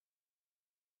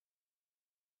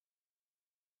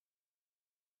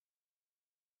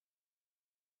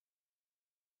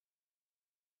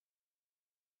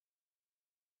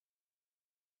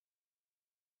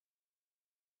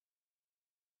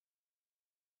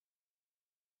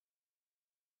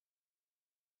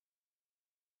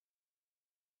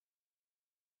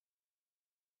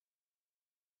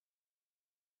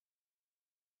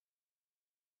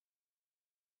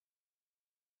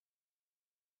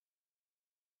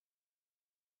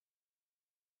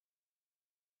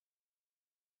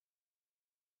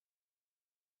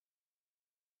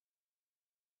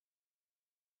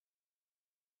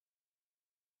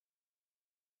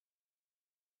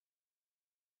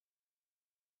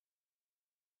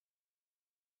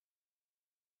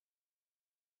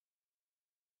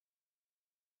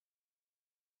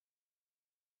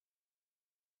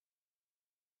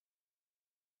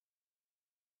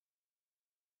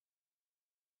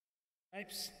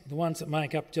 The ones that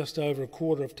make up just over a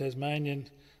quarter of Tasmanian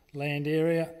land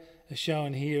area are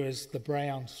shown here as the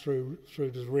browns through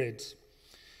to the reds.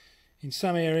 In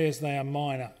some areas they are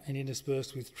minor and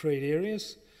interspersed with treed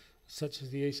areas, such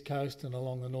as the east coast and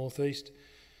along the northeast,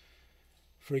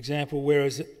 for example,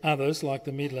 whereas others, like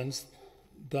the Midlands,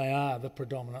 they are the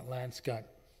predominant landscape.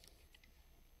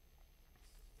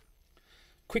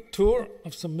 Quick tour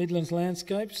of some Midlands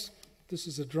landscapes. This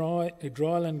is a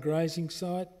dryland grazing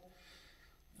site,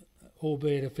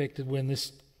 albeit affected when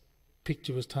this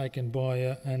picture was taken by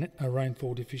a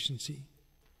rainfall deficiency.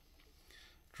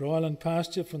 Dryland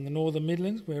pasture from the northern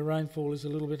Midlands, where rainfall is a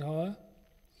little bit higher.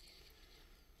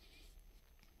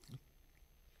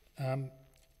 An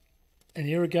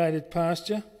irrigated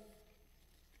pasture.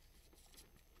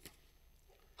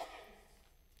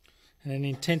 And an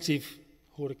intensive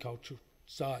horticultural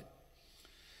site.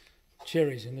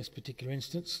 Cherries in this particular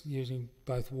instance, using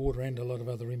both water and a lot of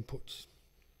other inputs.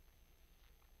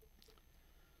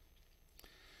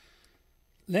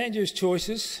 Land use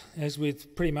choices, as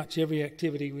with pretty much every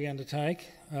activity we undertake,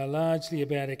 are largely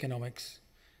about economics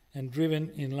and driven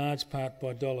in large part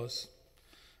by dollars.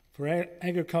 For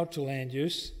agricultural land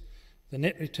use, the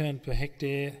net return per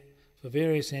hectare for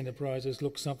various enterprises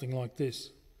looks something like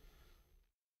this.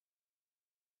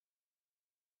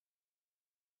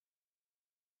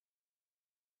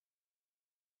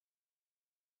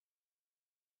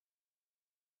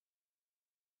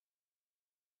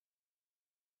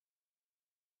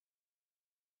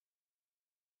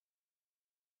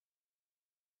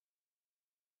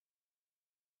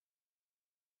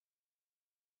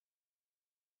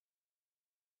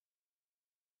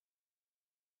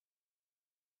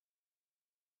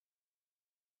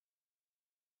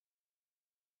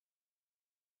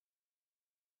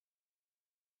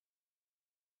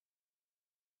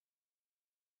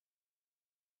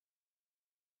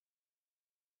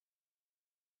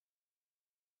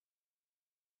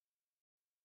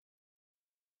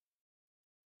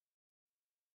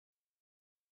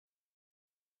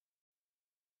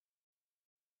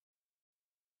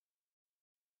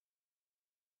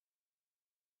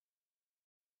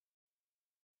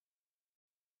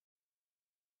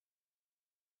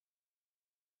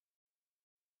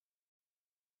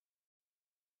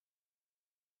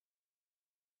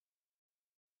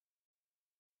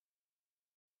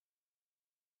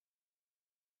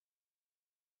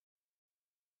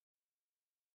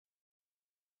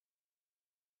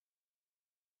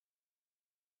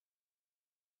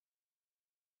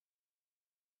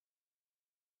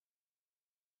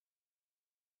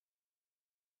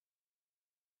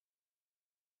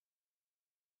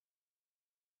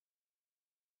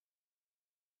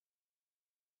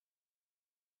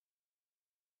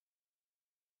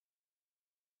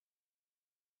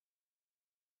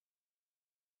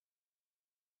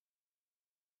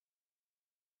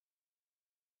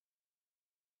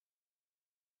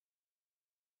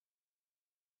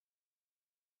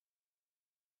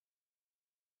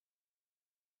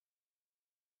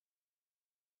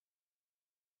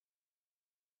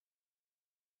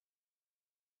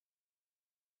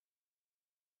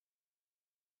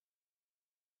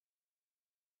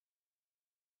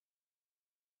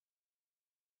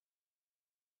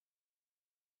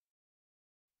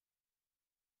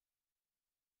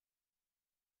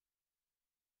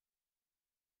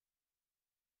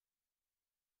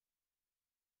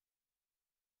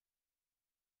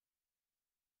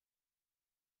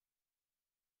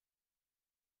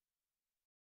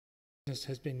 business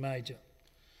has been major.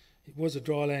 It was a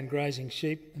dryland grazing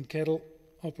sheep and cattle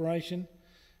operation,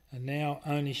 and now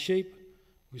only sheep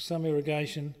with some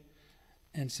irrigation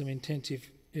and some intensive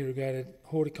irrigated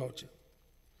horticulture.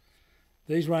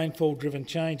 These rainfall-driven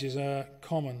changes are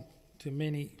common to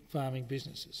many farming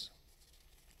businesses.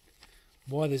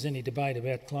 Why there's any debate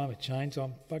about climate change,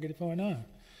 I'm buggered if I know.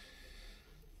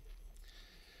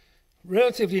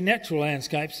 Relatively natural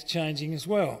landscapes are changing as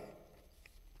well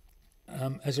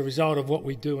as a result of what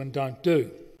we do and don't do.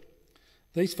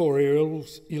 These four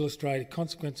aerials illustrate a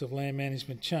consequence of land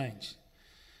management change.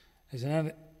 As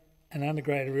an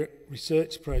undergraduate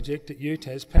research project at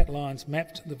UTAS, Pat Lyons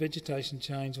mapped the vegetation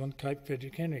change on Cape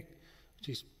Frederick Henry, which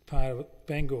is part of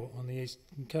Bangor on the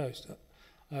eastern coast,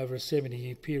 over a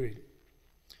 70-year period.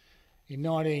 In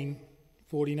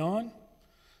 1949,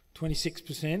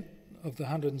 26% of the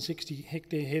 160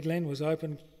 hectare headland was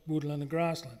open woodland and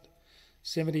grassland.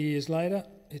 70 years later,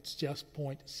 it's just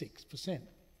 0.6%.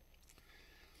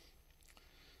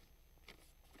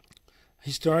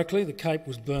 Historically, the Cape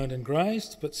was burned and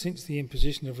grazed, but since the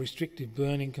imposition of restrictive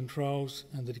burning controls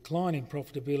and the declining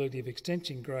profitability of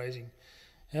extension grazing,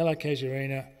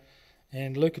 Alocasuarina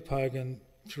and leucopogon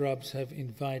shrubs have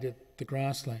invaded the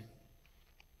grassland.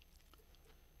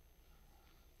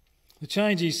 The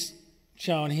change is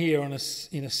shown here in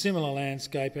a similar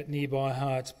landscape at nearby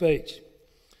Hyatt's Beach.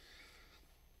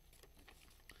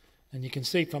 And you can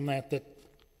see from that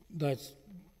that's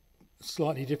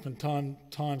slightly different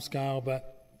time scale,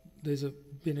 but there's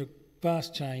been a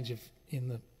vast change in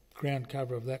the ground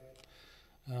cover of that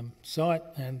site,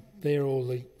 and there are all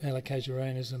the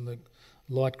Alocasuarinas and the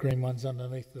light green ones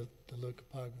underneath the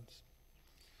leucopogons.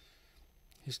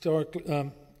 Historically,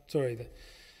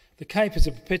 the Cape has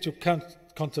a perpetual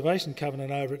conservation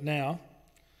covenant over it now,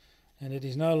 and it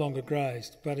is no longer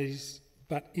grazed. But is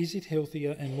it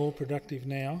healthier and more productive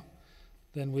now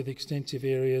than with the extensive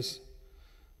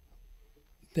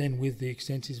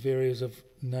areas of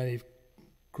native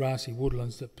grassy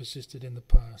woodlands that persisted in the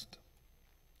past?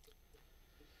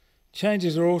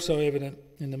 Changes are also evident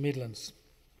in the Midlands.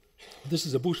 This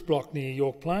is a bush block near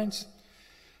York Plains.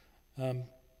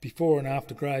 Before and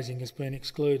after grazing has been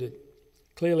excluded.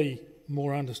 Clearly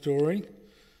more understory,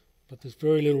 but there's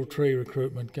very little tree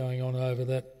recruitment going on over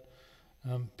that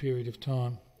period of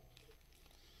time.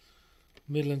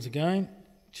 Midlands again,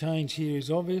 change here is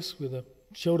obvious with a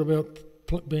shelter belt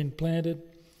being planted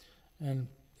and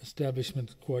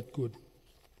establishment quite good.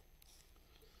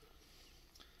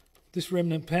 This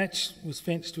remnant patch was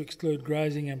fenced to exclude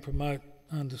grazing and promote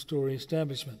understory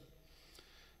establishment.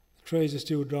 The trees are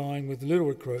still dying with little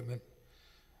recruitment.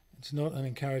 It's not an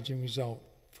encouraging result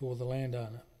for the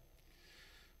landowner.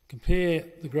 Compare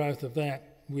the growth of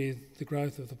that with the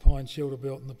growth of the pine shelter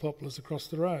belt and the poplars across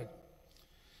the road.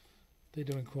 They're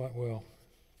doing quite well.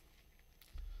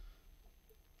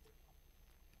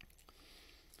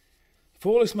 If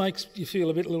all this makes you feel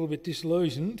a little bit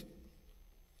disillusioned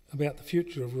about the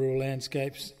future of rural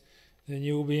landscapes, then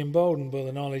you will be emboldened by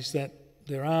the knowledge that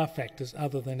there are factors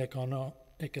other than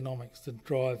economics that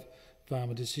drive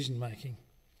farmer decision making.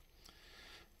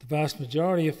 The vast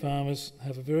majority of farmers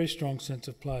have a very strong sense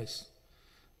of place,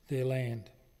 their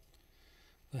land.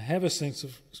 They have a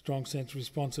strong sense of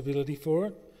responsibility for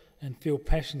it and feel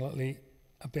passionately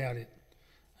about it,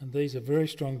 and these are very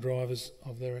strong drivers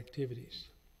of their activities.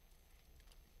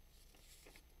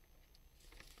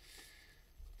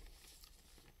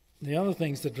 The other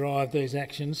things that drive these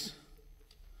actions: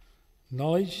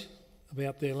 knowledge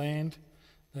about their land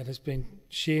that has been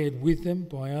shared with them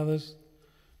by others,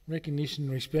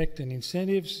 recognition, respect and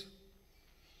incentives,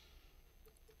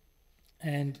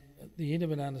 and the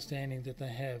intimate understanding that they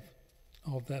have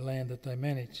of that land that they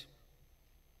manage.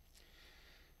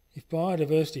 If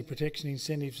biodiversity protection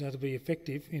incentives are to be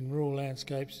effective in rural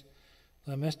landscapes,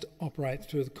 they must operate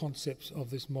through the concepts of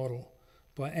this model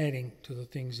by adding to the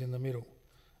things in the middle: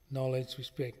 knowledge,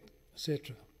 respect,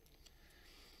 etc.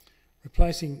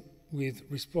 Replacing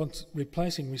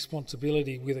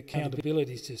responsibility with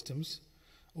accountability systems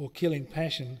or killing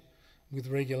passion with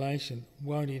regulation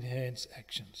won't enhance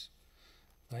actions.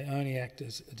 They only act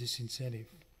as a disincentive.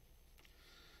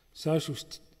 Social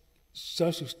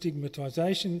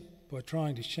stigmatisation by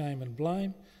trying to shame and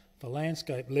blame for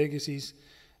landscape legacies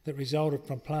that resulted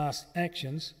from past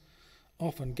actions,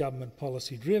 often government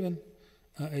policy driven,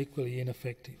 are equally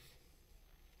ineffective.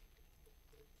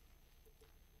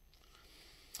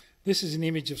 This is an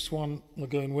image of Swan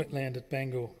Lagoon wetland at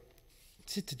Bangor. It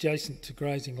sits adjacent to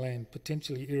grazing land,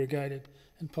 potentially irrigated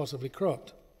and possibly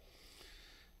cropped.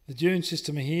 The dune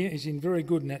system here is in a very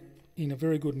good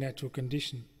natural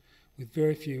condition, with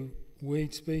very few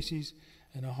weed species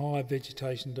and a high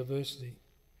vegetation diversity.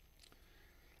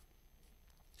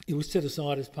 It was set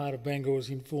aside as part of Bangor's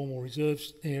informal reserve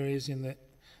areas in the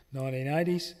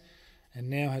 1980s and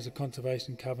now has a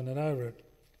conservation covenant over it.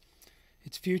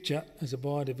 Its future as a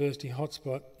biodiversity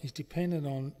hotspot is dependent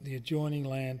on the adjoining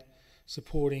land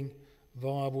supporting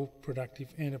viable, productive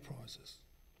enterprises.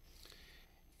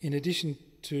 In addition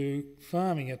to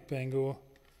farming at Bangor,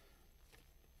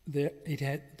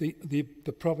 the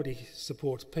property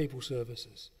supports people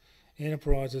services,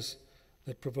 enterprises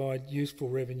that provide useful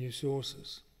revenue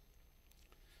sources.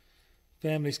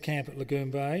 Families camp at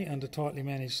Lagoon Bay under tightly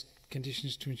managed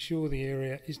conditions to ensure the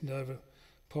area isn't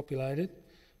overpopulated,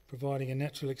 providing a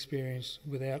natural experience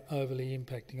without overly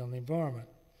impacting on the environment.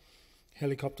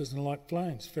 Helicopters and light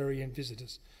planes ferry in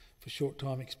visitors for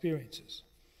short-time experiences.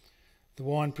 The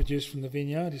wine produced from the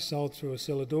vineyard is sold through a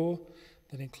cellar door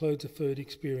that includes a food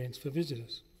experience for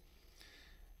visitors.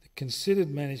 The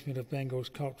considered management of Bangor's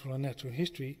cultural and natural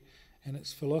history and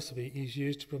its philosophy is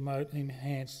used to promote and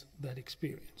enhance that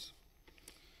experience.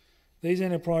 These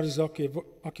enterprises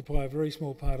occupy a very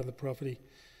small part of the property,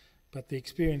 but the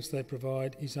experience they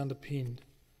provide is underpinned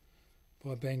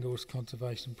by Bangor's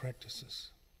conservation practices.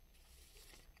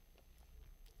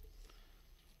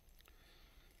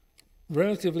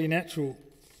 Relatively natural,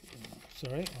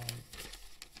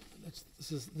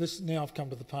 this now I've come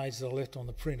to the page that I left on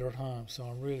the printer at home, so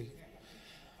I'm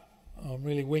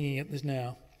really winging it this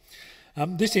now.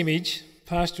 This image,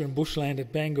 pasture and bushland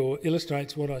at Bangor,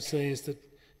 illustrates what I see as the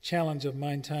challenge of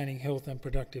maintaining health and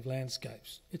productive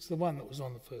landscapes. It's the one that was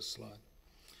on the first slide,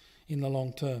 in the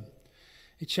long term.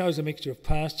 It shows a mixture of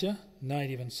pasture,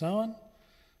 native and sown,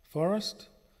 forest,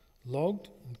 logged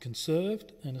and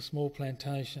conserved, and a small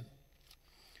plantation.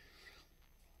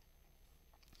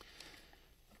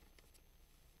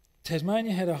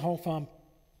 Tasmania had a whole farm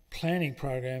planning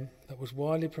program that was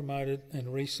widely promoted and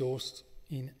resourced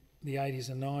in the 80s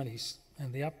and 90s,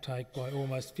 and the uptake by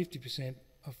almost 50%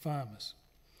 of farmers.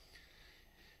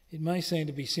 It may seem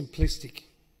to be simplistic,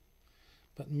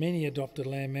 but many adopted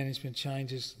land management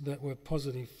changes that were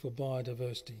positive for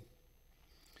biodiversity.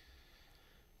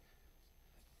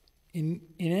 In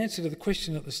answer to the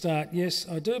question at the start, yes,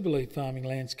 I do believe farming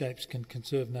landscapes can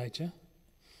conserve nature,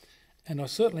 and I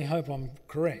certainly hope I'm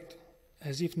correct,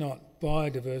 as if not,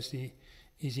 biodiversity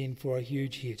is in for a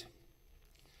huge hit.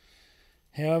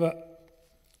 However,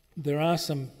 there are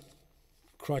some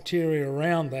criteria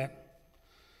around that.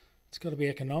 It's got to be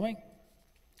economic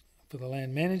for the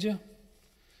land manager.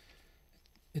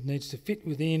 It needs to fit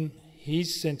within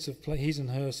his and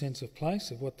her sense of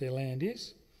place of what their land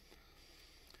is.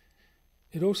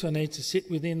 It also needs to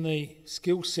sit within the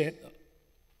skill set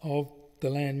of the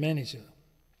land manager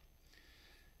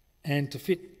and to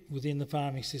fit within the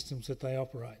farming systems that they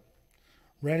operate.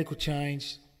 Radical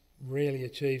change rarely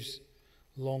achieves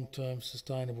long-term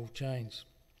sustainable change.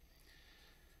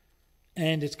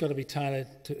 And it's got to be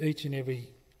tailored to each and every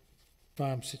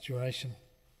farm situation.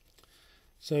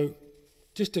 So,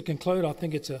 just to conclude, I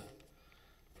think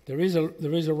there is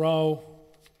a role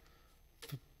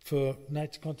for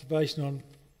nature conservation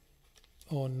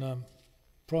on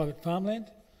private farmland.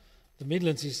 The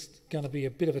Midlands is going to be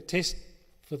a bit of a test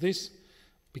for this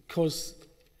because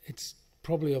it's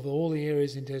probably of all the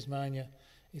areas in Tasmania,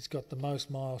 it's got the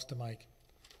most miles to make.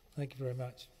 Thank you very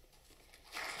much.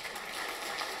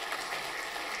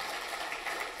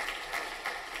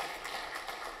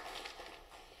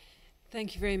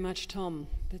 Thank you very much, Tom.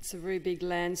 That's a very big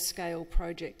land scale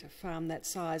project, a farm that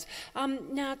size.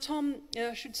 Now, Tom,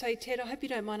 I should say, Ted, I hope you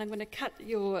don't mind. I'm going to cut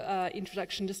your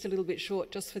introduction just a little bit short,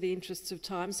 just for the interests of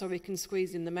time, so we can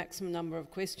squeeze in the maximum number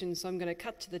of questions. So I'm going to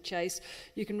cut to the chase.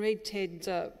 You can read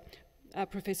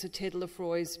Professor Ted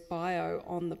Lefroy's bio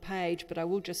on the page, but I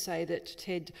will just say that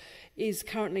Ted is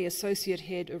currently Associate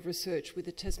Head of Research with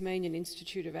the Tasmanian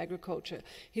Institute of Agriculture.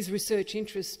 His research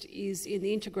interest is in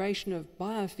the integration of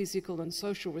biophysical and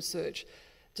social research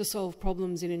to solve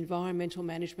problems in environmental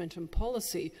management and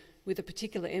policy, with a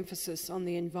particular emphasis on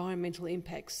the environmental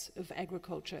impacts of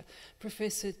agriculture.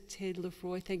 Professor Ted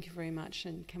Lefroy, thank you very much,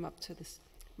 and come up to this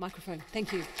microphone.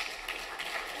 Thank you.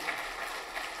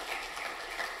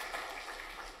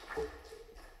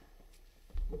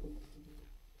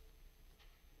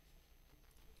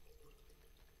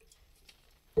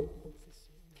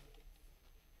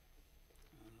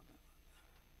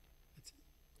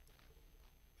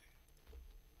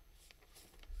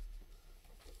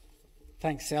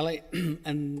 Thanks, Sally,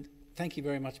 and thank you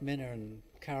very much, Mena and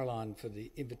Caroline, for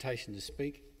the invitation to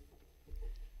speak.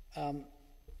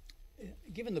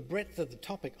 Given the breadth of the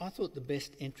topic, I thought the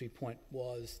best entry point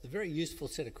was the very useful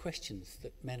set of questions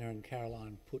that Mena and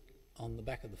Caroline put on the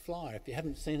back of the flyer. If you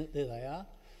haven't seen it, there they are.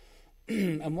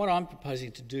 And what I'm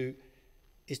proposing to do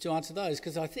is to answer those,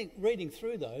 because I think reading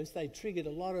through those, they triggered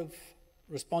a lot of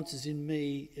responses in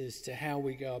me as to how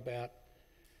we go about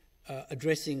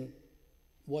addressing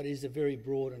what is a very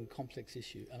broad and complex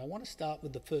issue. And I want to start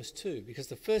with the first two, because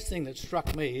the first thing that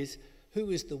struck me is, who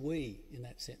is the we in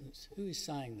that sentence? Who is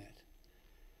saying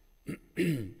that?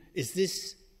 Is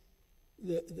this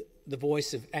the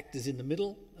voice of actors in the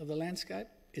middle of the landscape?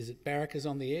 Is it barrackers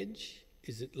on the edge?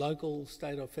 Is it local,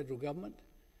 state or federal government?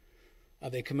 Are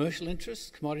there commercial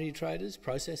interests, commodity traders,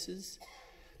 processors?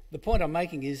 The point I'm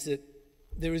making is that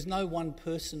there is no one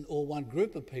person or one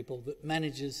group of people that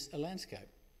manages a landscape.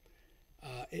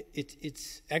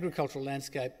 It's agricultural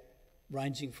landscape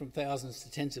ranging from thousands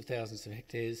to tens of thousands of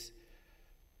hectares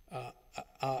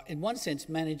are in one sense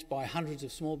managed by hundreds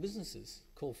of small businesses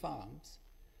called farms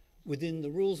within the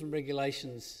rules and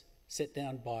regulations set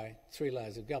down by three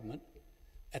layers of government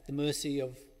at the mercy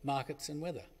of markets and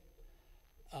weather.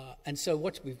 And so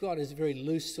what we've got is a very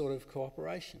loose sort of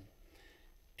cooperation.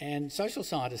 And social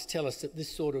scientists tell us that this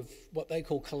sort of what they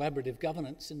call collaborative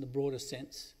governance in the broader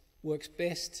sense works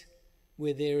best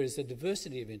where there is a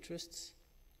diversity of interests,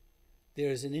 there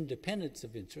is an independence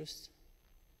of interests,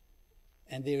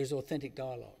 and there is authentic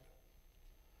dialogue.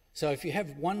 So if you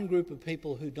have one group of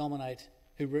people who dominate,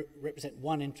 who represent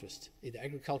one interest, either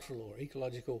agricultural or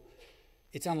ecological,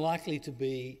 it's unlikely to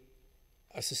be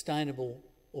a sustainable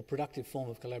or productive form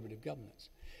of collaborative governance.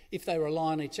 If they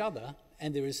rely on each other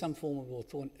and there is some form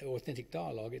of authentic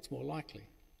dialogue, it's more likely.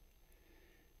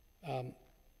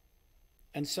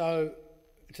 And so,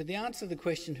 to the answer to the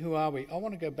question, who are we, I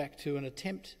want to go back to an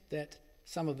attempt that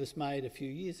some of us made a few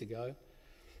years ago.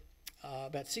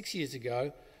 About 6 years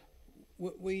ago,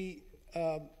 we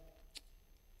got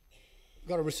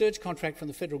a research contract from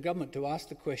the federal government to ask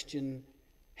the question,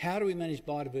 how do we manage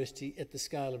biodiversity at the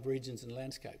scale of regions and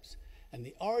landscapes? And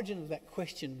the origin of that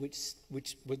question,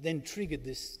 which then triggered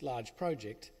this large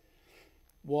project,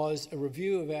 was a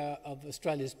review of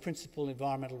Australia's principal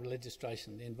environmental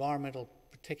legislation, the Environmental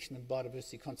Protection and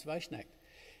Biodiversity Conservation Act.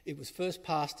 It was first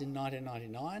passed in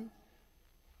 1999.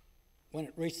 When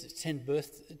it reached its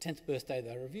 10th birthday,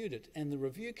 they reviewed it. And the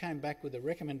review came back with a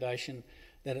recommendation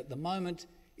that at the moment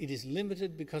it is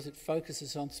limited because it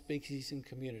focuses on species and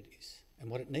communities. And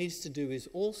what it needs to do is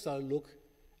also look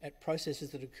at processes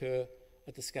that occur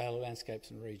at the scale of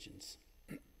landscapes and regions.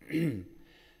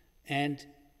 And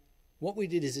what we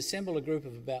did is assemble a group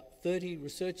of about 30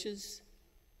 researchers,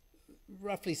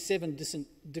 roughly 7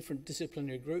 different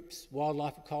disciplinary groups: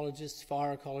 wildlife ecologists,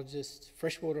 fire ecologists,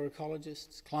 freshwater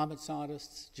ecologists, climate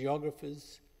scientists,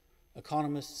 geographers,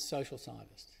 economists, social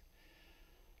scientists.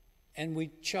 And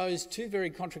we chose two very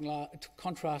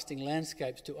contrasting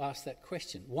landscapes to ask that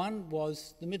question. One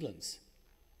was the Midlands,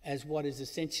 as what is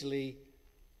essentially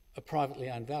a privately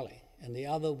owned valley, and the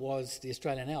other was the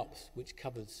Australian Alps, which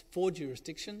covers 4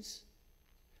 jurisdictions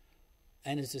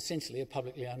and is essentially a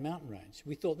publicly owned mountain range.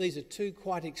 We thought these are two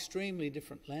quite extremely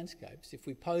different landscapes. If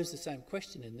we pose the same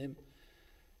question in them,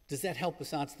 does that help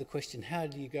us answer the question, how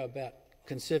do you go about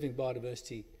conserving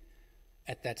biodiversity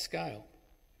at that scale?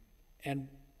 And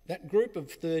that group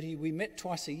of 30, we met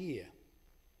twice a year.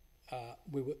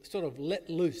 We were sort of let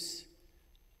loose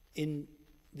in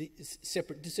the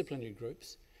separate disciplinary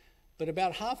groups. But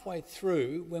about halfway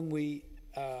through, when we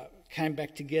came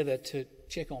back together to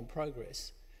check on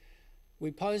progress,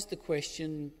 we posed the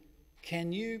question,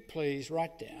 can you please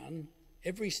write down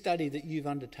every study that you've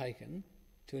undertaken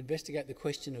to investigate the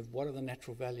question of what are the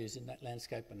natural values in that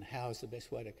landscape and how is the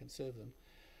best way to conserve them?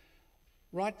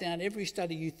 Write down every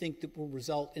study you think that will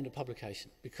result in a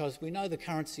publication, because we know the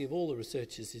currency of all the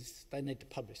researchers is they need to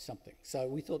publish something. So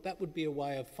we thought that would be a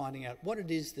way of finding out what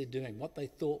it is they're doing, what they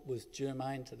thought was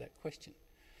germane to that question.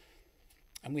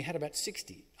 And we had about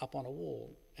 60 up on a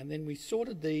wall, and then we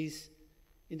sorted these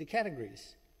into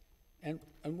categories. And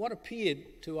what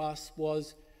appeared to us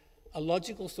was a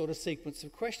logical sort of sequence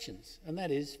of questions, and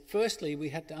that is, firstly, we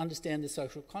had to understand the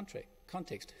social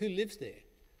context. Who lives there?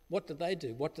 What do they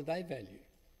do? What do they value?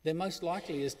 They're most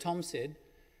likely, as Tom said,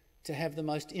 to have the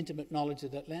most intimate knowledge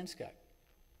of that landscape.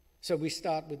 So we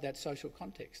start with that social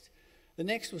context. The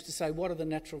next was to say, what are the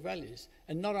natural values?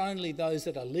 And not only those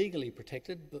that are legally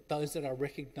protected, but those that are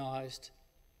recognised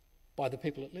by the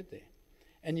people that live there.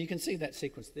 And you can see that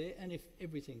sequence there, and if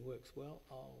everything works well,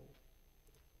 I'll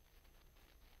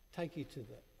take you to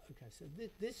the... Okay, so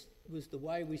this was the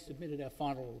way we submitted our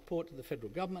final report to the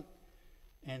federal government,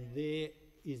 and there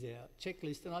is our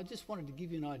checklist. And I just wanted to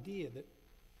give you an idea that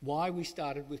why we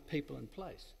started with people in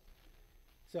place.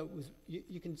 So it was,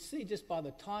 you can see just by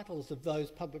the titles of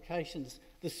those publications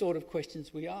the sort of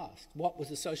questions we asked. What was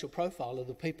the social profile of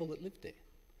the people that lived there?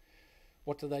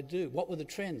 What do they do? What were the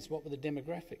trends? What were the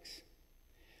demographics?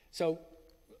 So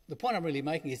the point I'm really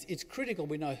making is it's critical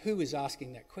we know who is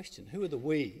asking that question. Who are the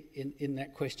we in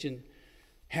that question?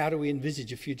 How do we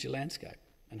envisage a future landscape?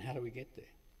 And how do we get there?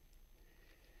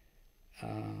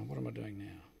 What am I doing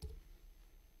now?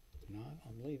 No,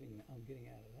 I'm leaving. I'm getting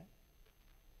out of that.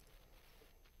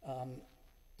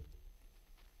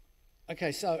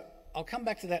 Okay, so I'll come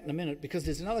back to that in a minute because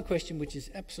there's another question which is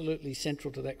absolutely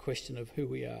central to that question of who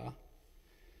we are,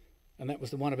 and that was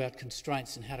the one about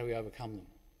constraints and how do we overcome them.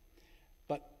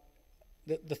 But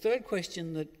the third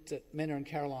question that Mena and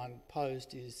Caroline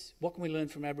posed is, what can we learn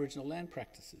from Aboriginal land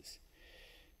practices?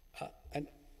 And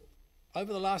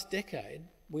over the last decade,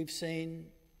 we've seen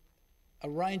a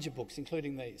range of books,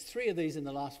 including these, 3 of these in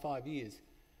the last 5 years,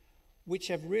 which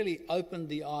have really opened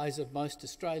the eyes of most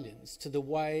Australians to the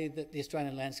way that the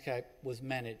Australian landscape was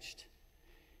managed.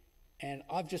 And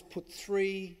I've just put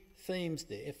 3 themes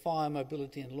there, fire,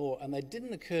 mobility and law, and they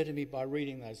didn't occur to me by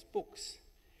reading those books.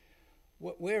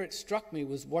 Where it struck me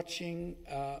was watching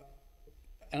an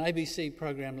ABC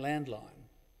program, Landline,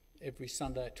 every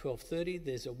Sunday at 12:30.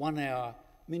 There's a 1-hour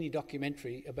mini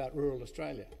documentary about rural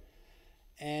Australia.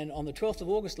 And on the 12th of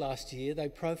August last year, they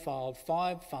profiled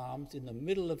 5 farms in the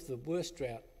middle of the worst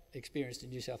drought experienced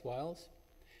in New South Wales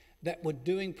that were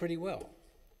doing pretty well.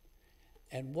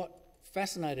 And what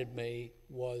fascinated me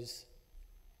was,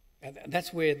 and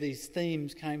that's where these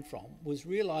themes came from, was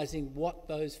realising what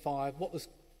was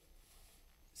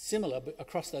similar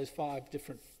across those 5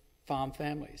 different farm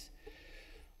families.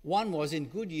 One was, in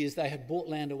good years, they had bought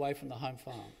land away from the home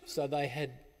farm. So they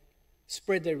had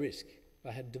spread their risk.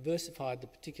 They had diversified the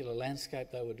particular landscape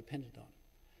they were dependent on.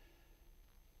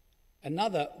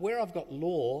 Another, where I've got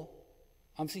law,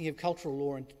 I'm thinking of cultural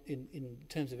law in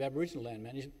terms of Aboriginal land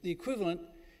management. The equivalent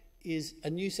is a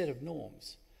new set of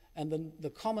norms. And the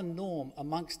common norm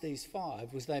amongst these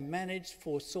 5 was they managed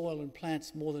for soil and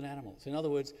plants more than animals. In other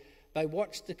words, they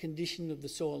watched the condition of the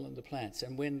soil and the plants.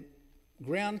 And when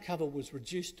ground cover was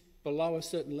reduced below a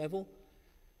certain level,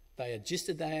 they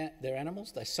adjusted their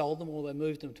animals, they sold them or they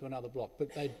moved them to another block.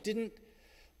 But they didn't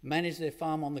manage their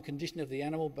farm on the condition of the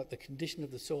animal, but the condition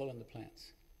of the soil and the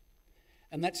plants.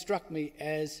 And that struck me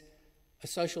as a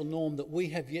social norm that we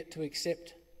have yet to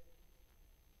accept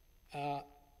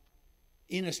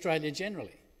in Australia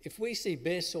generally. If we see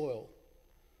bare soil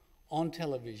on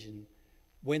television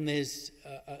when there's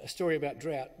a story about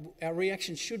drought, our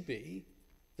reaction should be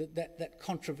that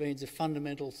contravenes a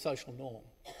fundamental social norm.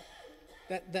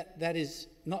 That is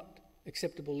not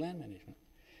acceptable land management.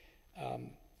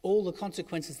 All the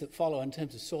consequences that follow in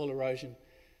terms of soil erosion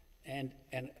and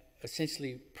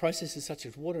essentially processes such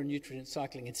as water and nutrient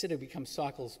cycling, instead of become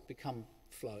cycles, become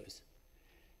flows.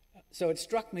 So it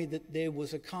struck me that there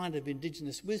was a kind of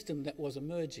Indigenous wisdom that was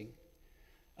emerging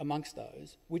amongst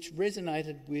those, which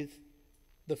resonated with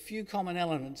the few common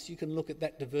elements. You can look at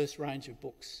that diverse range of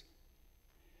books.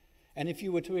 And if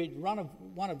you were to read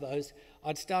one of those,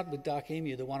 I'd start with Dark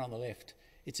Emu, the one on the left.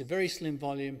 It's a very slim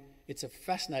volume. It's a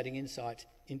fascinating insight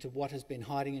into what has been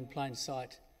hiding in plain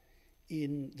sight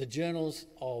in the journals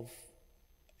of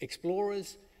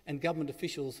explorers and government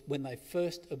officials when they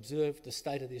first observed the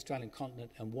state of the Australian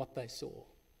continent and what they saw,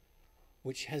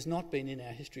 which has not been in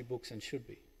our history books and should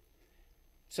be.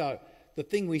 So the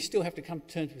thing we still have to come to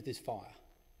terms with is fire.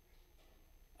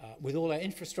 With all our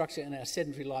infrastructure and our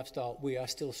sedentary lifestyle, we are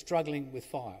still struggling with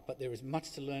fire, but there is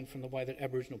much to learn from the way that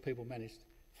Aboriginal people managed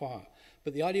fire.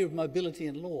 But the idea of mobility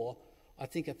and law, I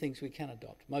think, are things we can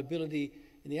adopt. Mobility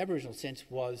in the Aboriginal sense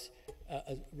was,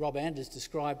 as Rob Anders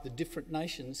described, the different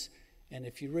nations, and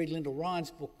if you read Lyndall Ryan's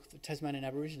book, The Tasmanian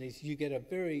Aborigines, you get a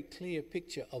very clear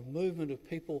picture of movement of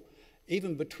people,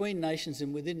 even between nations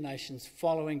and within nations,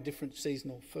 following different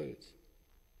seasonal foods.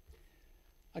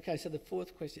 Okay, so the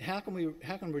 4th question, how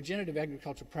can regenerative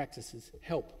agricultural practices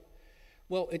help?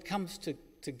 Well, it comes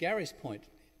to Gary's point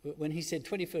when he said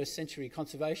 21st century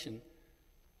conservation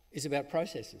is about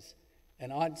processes.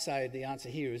 And I'd say the answer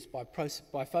here is by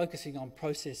focusing on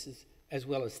processes as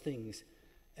well as things.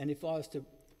 And if I was to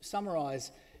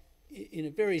summarise in a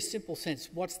very simple sense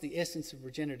what's the essence of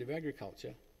regenerative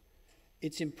agriculture,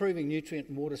 it's improving nutrient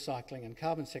and water cycling and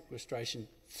carbon sequestration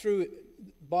through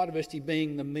biodiversity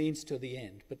being the means to the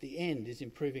end. But the end is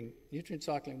improving nutrient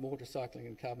cycling, water cycling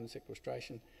and carbon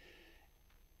sequestration.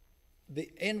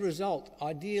 The end result,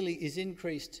 ideally, is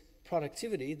increased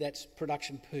productivity, that's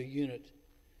production per unit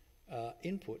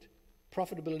input,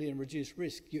 profitability and reduced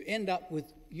risk. You end up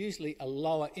with usually a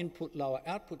lower input, lower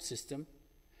output system,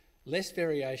 less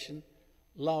variation,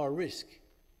 lower risk.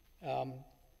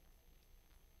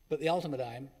 But the ultimate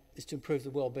aim is to improve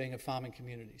the well-being of farming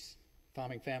communities,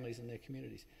 farming families and their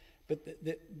communities.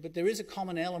 But there is a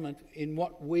common element in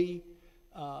what we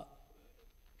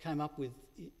came up with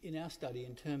in our study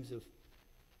in terms of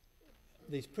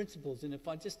these principles. And if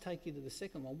I just take you to the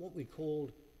second one, what we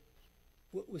called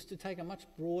was to take a much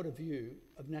broader view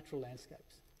of natural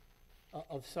landscapes,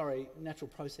 natural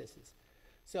processes.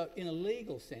 So in a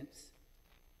legal sense,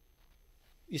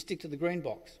 you stick to the green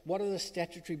box. What are the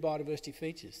statutory biodiversity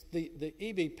features? The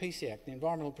EBPC Act, the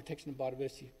Environmental Protection and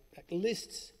Biodiversity Act,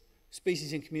 lists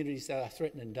species and communities that are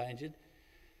threatened and endangered,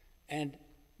 and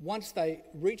once they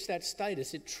reach that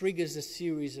status, it triggers a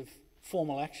series of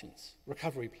formal actions,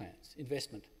 recovery plans,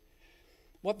 investment.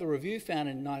 What the review found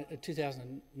in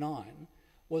 2009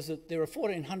 was that there are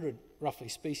 1,400 roughly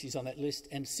species on that list,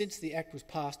 and since the Act was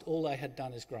passed, all they had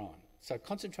done is grown. So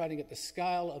concentrating at the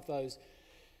scale of those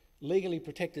legally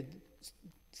protected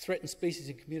threatened species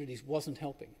and communities wasn't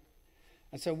helping.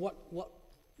 And so what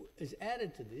is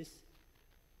added to this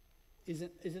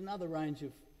is another range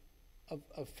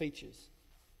of features,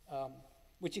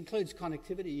 which includes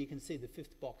connectivity. You can see the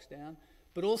fifth box down,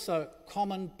 but also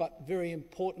common but very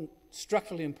important,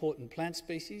 structurally important plant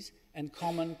species and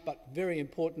common but very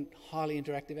important highly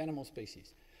interactive animal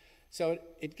species. So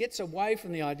it gets away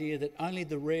from the idea that only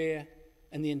the rare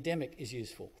and the endemic is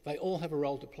useful. They all have a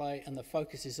role to play, and the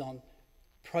focus is on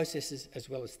processes as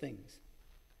well as things.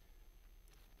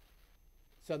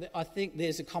 So I think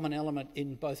there's a common element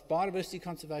in both biodiversity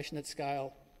conservation at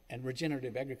scale and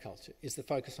regenerative agriculture, is the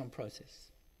focus on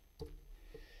process.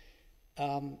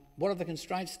 What are the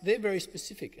constraints? They're very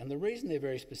specific, and the reason they're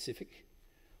very specific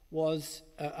was,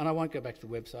 and I won't go back to the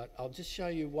website, I'll just show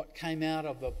you what came out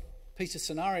of a piece of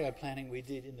scenario planning we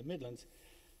did in the Midlands.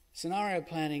 Scenario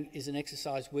planning is an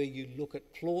exercise where you look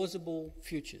at plausible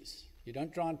futures. You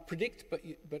don't try and predict, but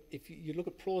if you look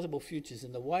at plausible futures,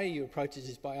 and the way you approach it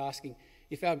is by asking,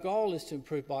 if our goal is to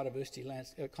improve biodiversity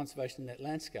conservation in that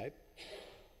landscape,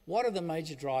 what are the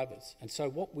major drivers? And so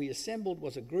what we assembled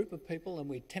was a group of people, and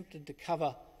we attempted to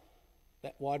cover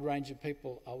that wide range of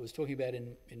people I was talking about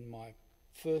in my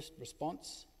first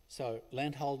response. So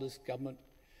landholders, government,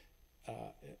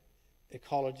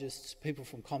 ecologists, people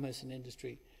from commerce and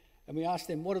industry. And we asked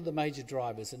them, what are the major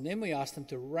drivers? And then we asked them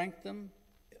to rank them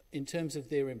in terms of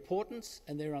their importance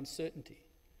and their uncertainty.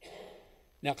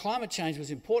 Now, climate change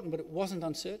was important, but it wasn't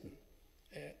uncertain.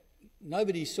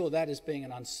 Nobody saw that as being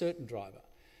an uncertain driver.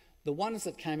 The ones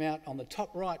that came out on the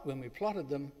top right when we plotted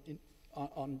them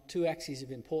on two axes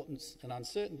of importance and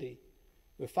uncertainty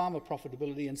were farmer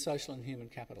profitability and social and human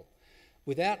capital.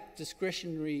 Without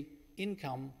discretionary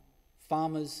income,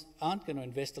 farmers aren't going to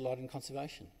invest a lot in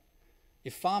conservation.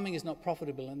 If farming is not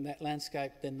profitable in that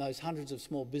landscape, then those hundreds of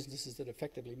small businesses that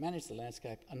effectively manage the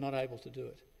landscape are not able to do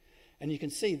it. And you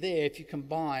can see there, if you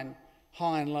combine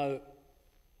high and low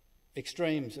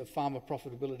extremes of farmer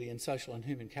profitability and social and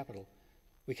human capital,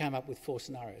 we came up with 4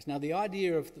 scenarios. Now, the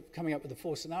idea of coming up with the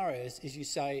 4 scenarios is you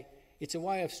say it's a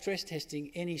way of stress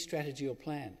testing any strategy or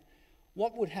plan.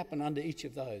 What would happen under each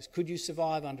of those? Could you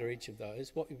survive under each of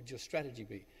those? What would your strategy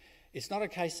be? It's not a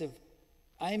case of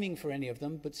aiming for any of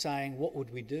them, but saying, what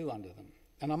would we do under them?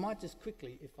 And I might just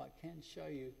quickly, if I can, show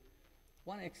you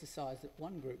one exercise that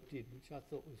one group did, which I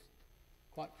thought was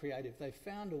quite creative. They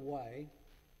found a way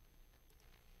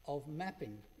of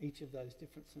mapping each of those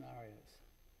different scenarios.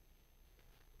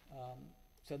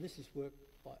 So this is work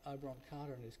by Oberon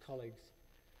Carter and his colleagues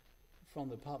from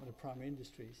the Department of Primary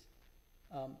Industries.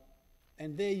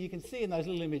 And there you can see in those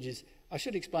little images, I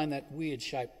should explain that weird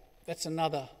shape. That's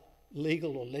another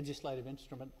legal or legislative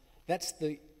instrument. That's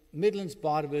the Midlands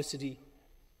Biodiversity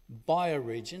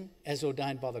bioregion as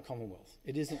ordained by the Commonwealth.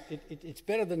 It's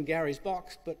better than Gary's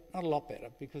box, but not a lot better,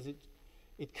 because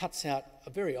it cuts out a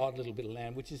very odd little bit of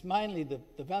land, which is mainly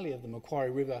the valley of the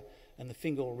Macquarie River and the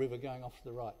Fingal River going off to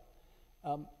the right.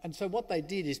 And so what they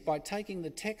did is, by taking the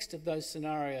text of those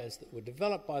scenarios that were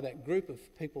developed by that group of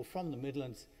people from the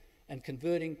Midlands and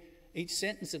converting each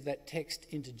sentence of that text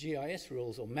into GIS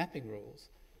rules or mapping rules,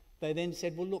 they then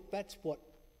said, well, look, that's what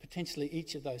potentially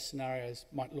each of those scenarios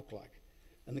might look like.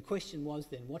 And the question was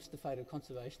then, what's the fate of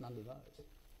conservation under those?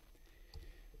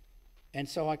 And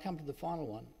so I come to the final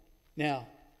one. Now,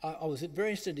 I was very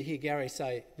interested to hear Gary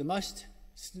say the most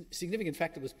significant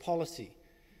factor was policy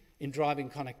in driving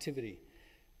connectivity.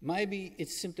 Maybe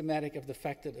it's symptomatic of the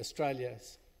fact that Australia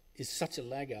is such a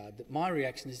laggard that my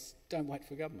reaction is, don't wait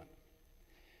for government.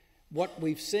 What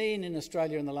we've seen in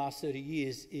Australia in the last 30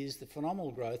 years is the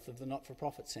phenomenal growth of the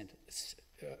not-for-profit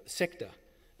sector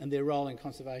and their role in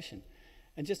conservation.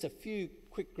 And just a few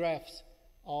quick graphs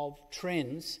of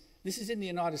trends. this is in the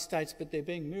United States, but they're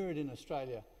being mirrored in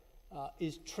Australia,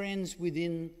 is trends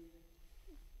within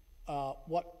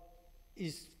what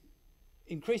is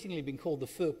increasingly being called the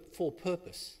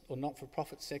for-purpose or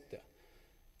not-for-profit sector,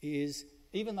 is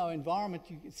even though environment,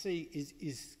 you can see,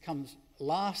 comes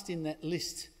last in that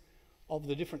list of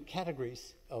the different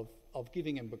categories of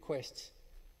giving and bequests,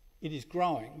 it is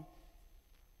growing,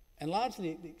 and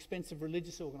largely at the expense of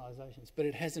religious organisations, but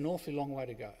it has an awfully long way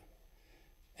to go.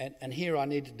 And here I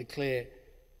need to declare,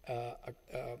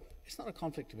 it's not a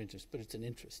conflict of interest, but it's an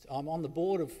interest. I'm on the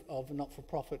board of a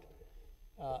not-for-profit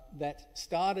that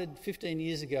started 15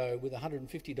 years ago with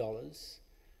 $150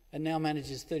 and now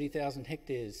manages 30,000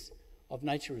 hectares of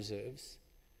nature reserves.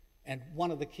 And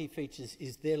one of the key features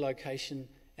is their location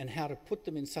and how to put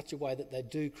them in such a way that they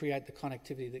do create the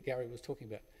connectivity that Gary was talking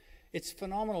about. It's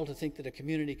phenomenal to think that a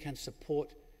community can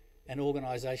support an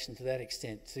organisation to that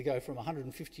extent, to go from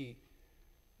 $150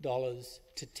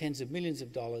 to tens of millions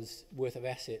of dollars worth of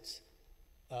assets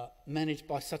managed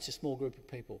by such a small group of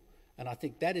people. And I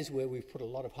think that is where we've put a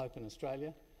lot of hope in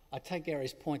Australia. I take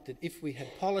Gary's point that if we had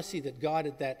policy that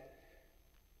guided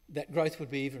that growth would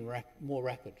be even more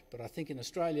rapid. But I think in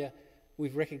Australia,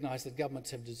 we've recognised that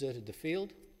governments have deserted the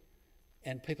field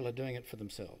and people are doing it for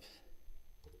themselves.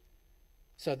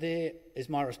 So there is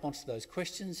my response to those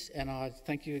questions, and I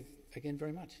thank you again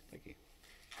very much. Thank you.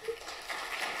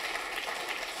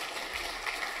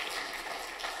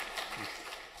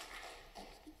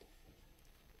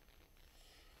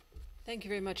 Thank you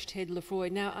very much, Ted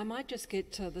Lefroy. Now, I might just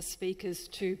get the speakers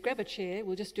to grab a chair.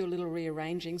 We'll just do a little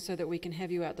rearranging so that we can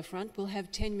have you out the front. We'll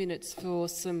have 10 minutes for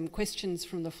some questions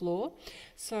from the floor.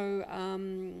 So,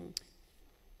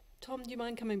 Tom, do you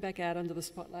mind coming back out under the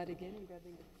spotlight again and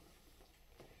grabbing it?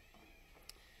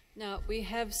 Now, we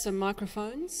have some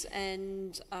microphones,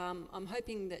 and I'm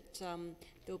hoping that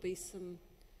there'll be some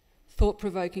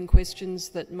thought-provoking questions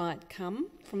that might come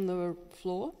from the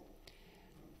floor.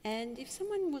 And if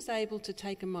someone was able to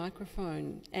take a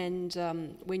microphone and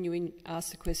when you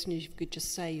ask the question, you could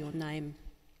just say your name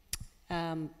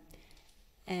and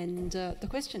the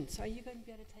question. So are you going to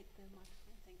be able to take the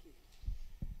microphone? Thank you.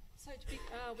 So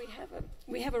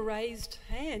we have a raised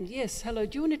hand. Yes, hello.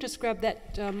 Do you want to just grab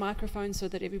that microphone so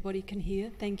that everybody can hear?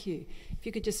 Thank you. If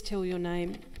you could just tell your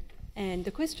name and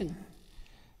the question.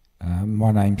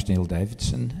 My name's Neil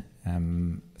Davidson.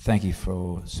 Thank you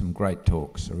for some great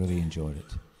talks. I really enjoyed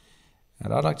it.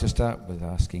 And I'd like to start with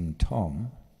asking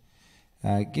Tom,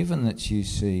 given that you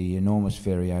see enormous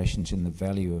variations in the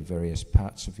value of various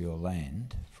parts of your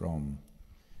land, from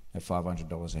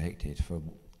 $500 a hectare for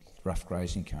rough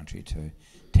grazing country to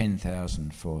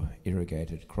 $10,000 for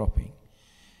irrigated cropping,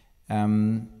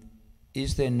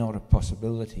 is there not a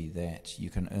possibility that you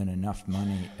can earn enough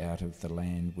money out of the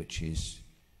land which is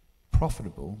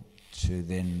profitable to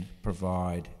then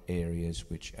provide areas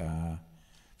which are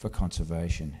for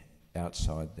conservation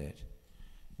outside that?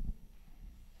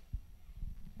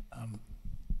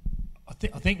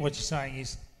 I think what you're saying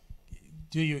is,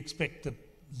 do you expect the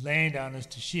landowners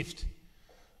to shift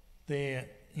their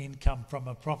income from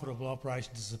a profitable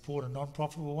operation to support a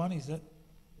non-profitable one? Is that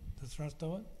the thrust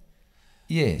of it?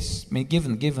 Yes. I mean,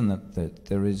 given that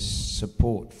there is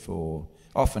support for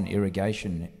often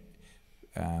irrigation,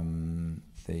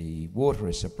 the water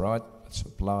is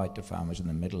supplied to farmers in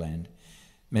the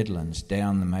Midlands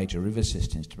down the major river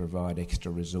systems to provide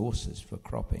extra resources for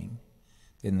cropping,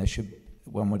 then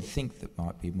one would think that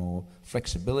might be more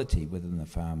flexibility within the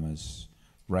farmers'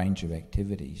 range of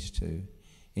activities to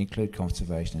include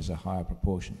conservation as a higher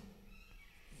proportion.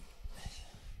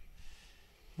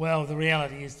 Well, the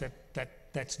reality is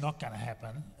that's not going to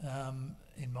happen,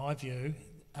 in my view,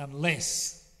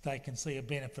 unless they can see a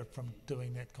benefit from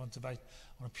doing that conservation.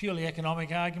 On a purely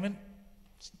economic argument,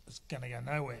 it's going to go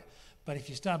nowhere. But if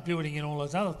you start building in all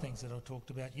those other things that I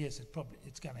talked about, yes,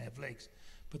 it's going to have legs.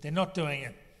 But they're not doing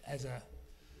it as a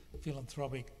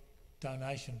philanthropic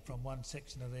donation from one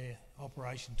section of their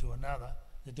operation to another.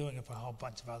 They're doing it for a whole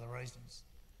bunch of other reasons.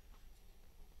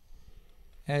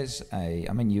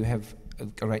 You have a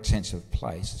great sense of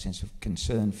place, a sense of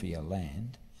concern for your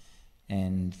land,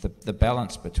 and the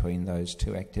balance between those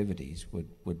two activities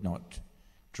would not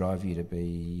drive you to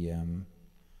be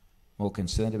more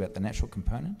concerned about the natural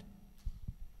component?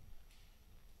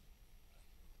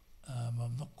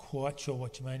 I'm not quite sure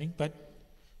what you're meaning, but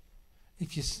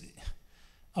if you...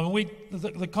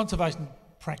 the conservation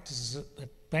practices at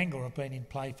Bangor have been in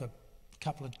play for a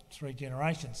couple of 3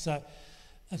 generations, so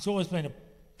it's always been a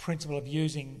principle of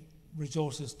using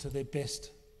resources to their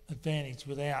best advantage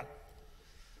without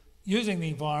using the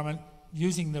environment,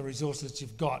 using the resources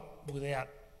you've got without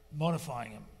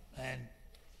modifying them. And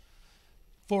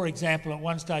for example, at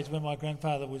one stage when my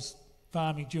grandfather was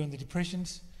farming during the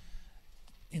Depressions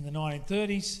in the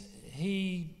 1930s,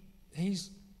 his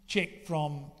cheque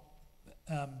from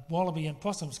wallaby and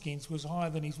possum skins was higher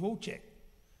than his wool cheque.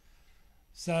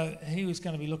 So he was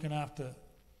going to be looking after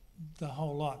the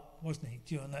whole lot, wasn't he,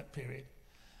 during that period?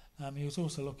 He was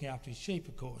also looking after his sheep,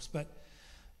 of course. But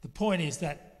the point is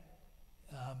that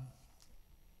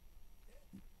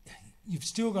you've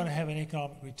still got to have an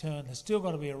economic return. There's still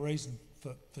got to be a reason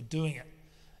for doing it.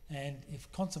 And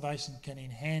if conservation can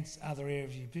enhance other areas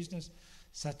of your business,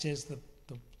 such as the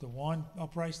wine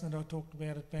operation that I talked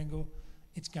about at Bangor,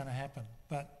 it's going to happen.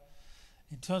 But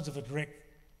in terms of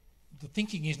the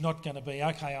thinking is not going to be,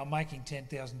 okay, I'm making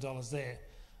 $10,000 there,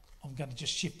 I'm going to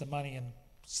just shift the money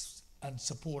and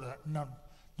support a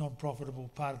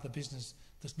non-profitable part of the business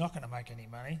that's not going to make any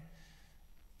money.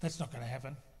 That's not going to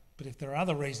happen. But if there are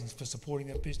other reasons for supporting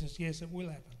that business, yes, it will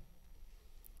happen.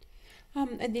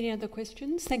 And any other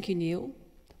questions? Thank you, Neil.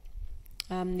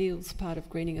 Neil's part of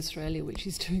Greening Australia, which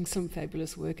is doing some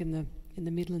fabulous work in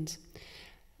the Midlands.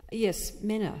 Yes,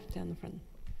 Mena down the front.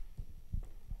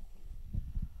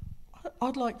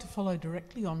 I'd like to follow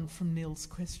directly on from Neil's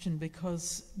question,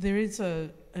 because there is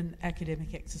an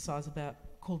academic exercise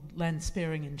called land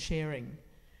sparing and sharing,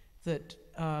 that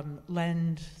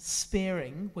land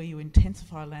sparing, where you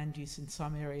intensify land use in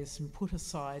some areas and put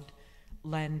aside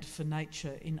land for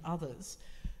nature in others,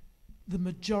 the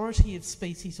majority of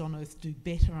species on Earth do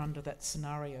better under that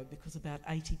scenario, because about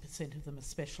 80% of them are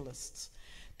specialists.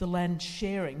 The land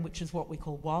sharing, which is what we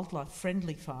call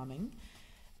wildlife-friendly farming,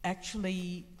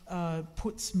 actually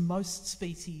puts most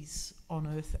species on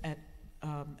Earth at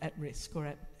risk or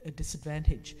at a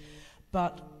disadvantage.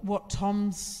 But what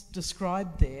Tom's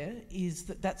described there is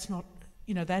that's not,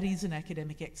 that is an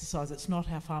academic exercise. It's not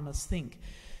how farmers think.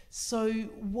 So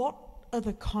what are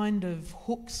the kind of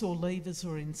hooks or levers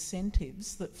or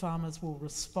incentives that farmers will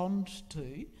respond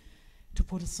to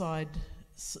put aside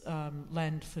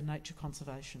land for nature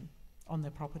conservation on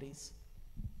their properties?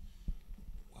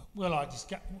 Well, I just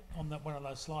got on one of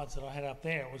those slides that I had up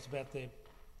there. It was about the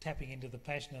tapping into the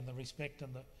passion and the respect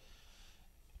and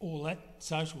all that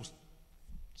social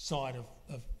side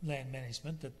of land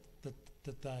management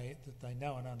that they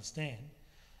know and understand,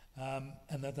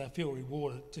 and that they feel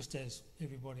rewarded just as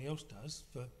everybody else does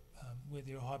for whether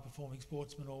you're a high-performing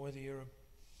sportsman or whether you're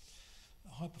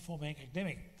a high-performing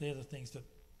academic. They're the things that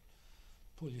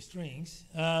pull your strings.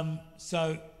 And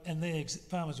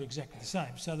farmers are exactly the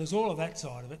same. So there's all of that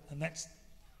side of it, and they're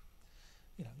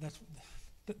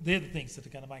the things that are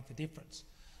going to make the difference.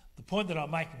 The point that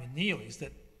I'm making with Neil is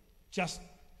that just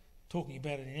talking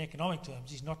about it in economic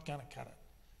terms is not going to cut it.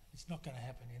 It's not going to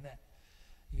happen in that.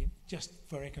 Just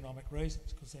for economic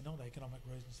reasons, because they're not economic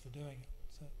reasons for doing it.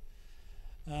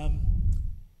 So,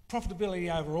 profitability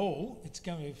overall, it's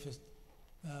going to be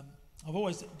I've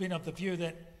always been of the view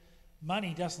that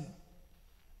money doesn't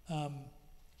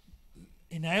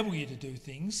enable you to do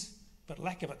things, but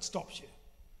lack of it stops you.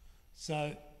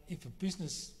 So if a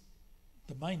business,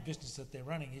 the main business that they're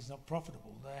running is not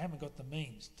profitable, they haven't got the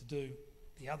means to do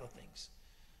the other things.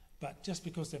 But just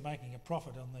because they're making a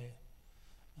profit on their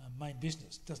main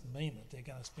business doesn't mean that they're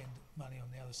going to spend money on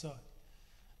the other side.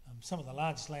 Some of the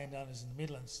largest landowners in the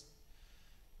Midlands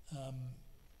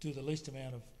do the least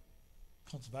amount of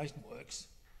conservation works,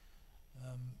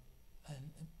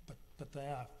 but they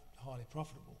are highly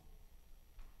profitable.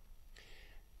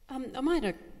 I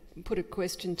might put a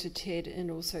question to Ted and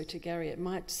also to Gary. It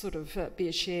might sort of be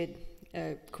a shared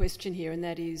question here, and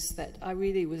that is that I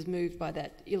really was moved by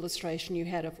that illustration you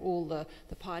had of all the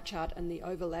pie chart and the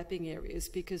overlapping areas,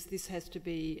 because this has to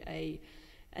be a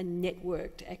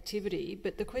networked activity.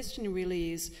 But the question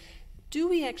really is, do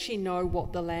we actually know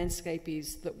what the landscape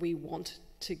is that we want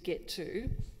to get to?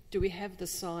 Do we have the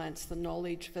science, the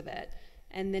knowledge for that?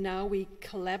 And then are we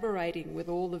collaborating with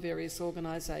all the various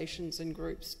organisations and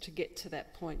groups to get to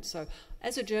that point? So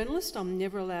as a journalist, I'm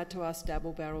never allowed to ask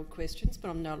double-barrelled questions, but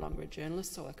I'm no longer a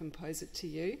journalist, so I can pose it to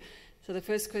you. So the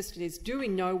first question is, do we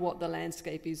know what the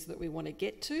landscape is that we want to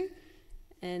get to?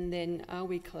 And then are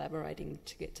we collaborating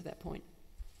to get to that point?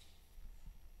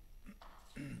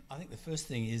 I think the first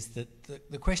thing is that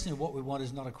the question of what we want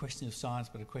is not a question of science,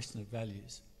 but a question of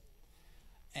values.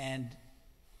 And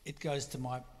it goes to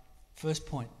my first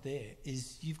point there,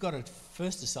 is you've got to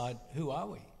first decide, who are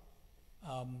we?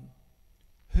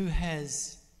 Who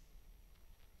has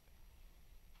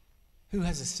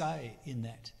a say in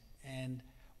that? And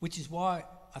which is why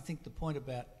I think the point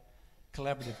about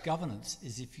collaborative governance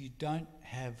is, if you don't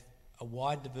have a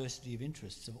wide diversity of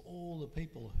interests of all the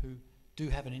people who do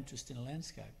have an interest in a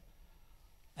landscape,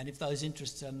 and if those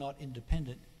interests are not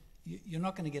independent, you're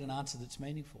not going to get an answer that's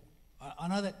meaningful. I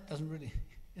know that doesn't really,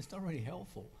 it's not really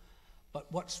helpful,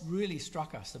 but what's really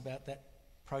struck us about that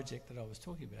project that I was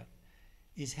talking about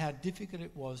is how difficult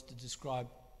it was to describe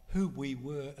who we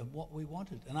were and what we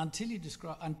wanted. And until you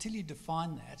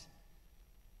define that,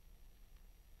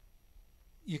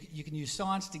 you can use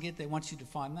science to get there once you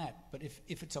define that, but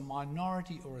if it's a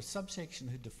minority or a subsection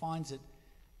who defines it,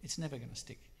 it's never going to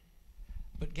stick.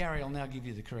 But Gary, I'll now give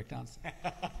you the correct answer.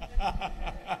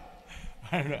 I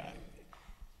don't know.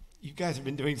 You guys have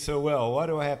been doing so well. Why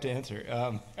do I have to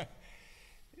answer?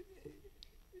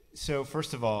 So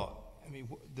first of all, I mean,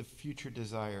 the future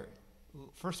desire.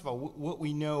 First of all, what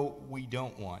we know we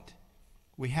don't want.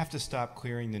 We have to stop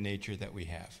clearing the nature that we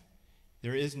have.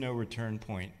 There is no return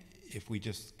point if we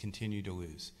just continue to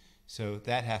lose. So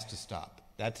that has to stop.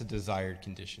 That's a desired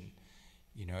condition,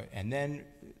 you know. And then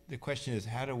the question is,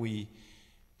 how do we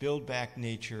build back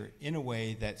nature in a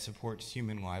way that supports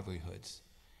human livelihoods?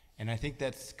 And I think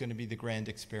that's going to be the grand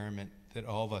experiment that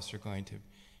all of us are going to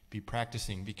be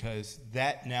practicing, because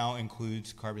that now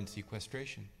includes carbon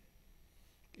sequestration.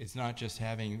 It's not just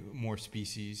having more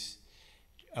species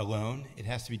alone. It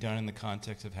has to be done in the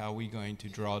context of how we're going to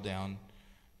draw down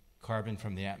carbon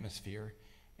from the atmosphere.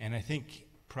 And I think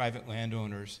private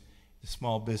landowners, the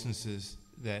small businesses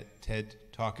that Ted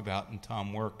talked about and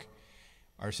Tom work,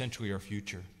 are essentially our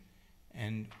future.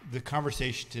 And the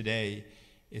conversation today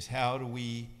is, how do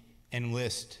we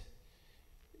enlist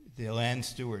the land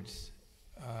stewards,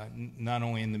 not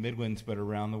only in the Midlands but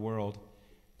around the world,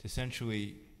 to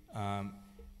essentially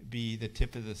be the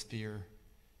tip of the spear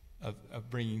of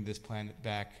bringing this planet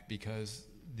back? Because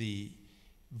the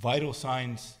vital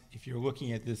signs, if you're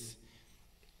looking at this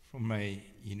from a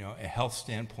health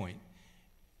standpoint,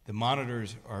 the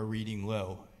monitors are reading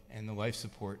low and the life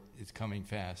support is coming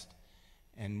fast,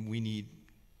 and we need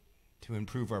to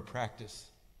improve our practice.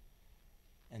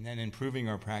 And then improving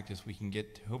our practice, we can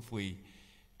get hopefully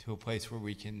to a place where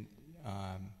we can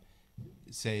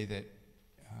say that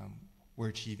we're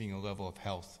achieving a level of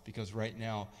health, because right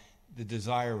now, the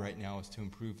desire right now is to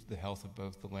improve the health of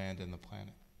both the land and the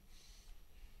planet.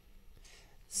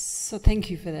 So thank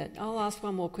you for that. I'll ask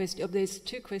one more question. Oh, there's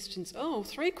 2 questions. Oh,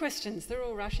 3 questions. They're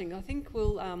all rushing. I think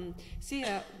we'll see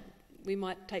how we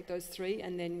might take those 3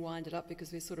 and then wind it up,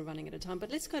 because we're sort of running out of time.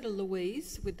 But let's go to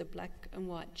Louise with the black and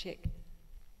white check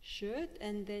shirt,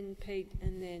 and then Pete,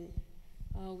 and then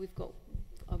I'm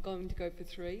going to go for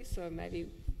 3, so maybe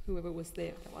whoever was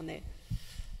there, that one there.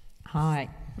 Hi,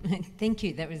 thank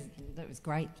you. That was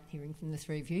great hearing from the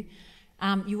 3 of you.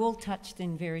 You all touched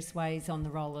in various ways on the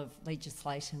role of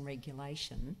legislation and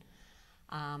regulation.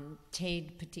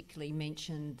 Ted particularly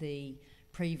mentioned the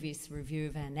previous review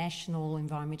of our national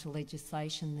environmental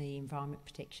legislation, the Environment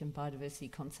Protection Biodiversity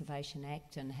Conservation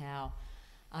Act, and how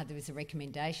there was a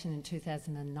recommendation in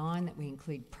 2009 that we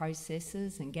include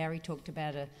processes, and Gary talked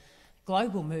about a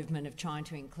global movement of trying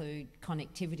to include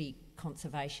connectivity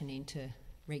conservation into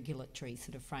regulatory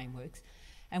sort of frameworks.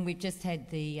 And we've just had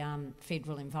the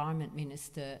Federal Environment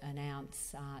Minister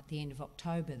announce at the end of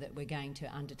October that we're going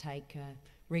to undertake a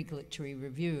regulatory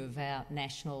review of our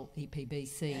national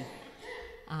EPBC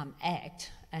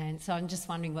Act. And so I'm just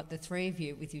wondering what the 3 of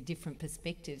you, with your different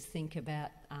perspectives, think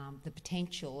about the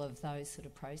potential of those sort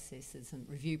of processes and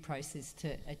review process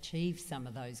to achieve some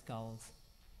of those goals.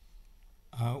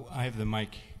 I have the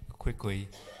mic quickly.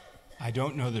 I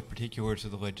don't know the particulars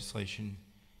of the legislation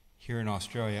here in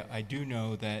Australia. I do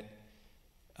know that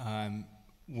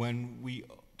when we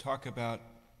talk about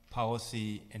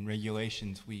policy and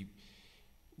regulations,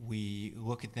 we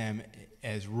look at them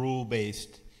as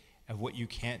rule-based, of what you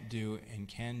can't do and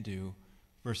can do,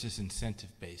 versus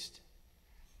incentive-based.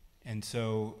 And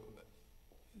so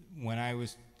when I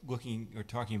was looking or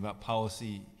talking about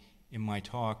policy in my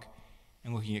talk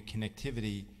and looking at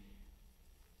connectivity,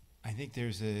 I think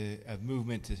there's a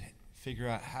movement to figure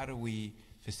out, how do we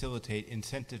facilitate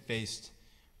incentive-based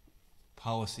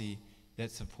policy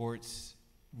that supports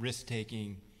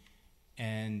risk-taking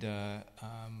and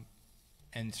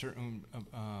certain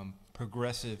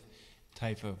progressive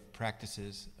type of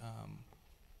practices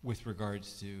with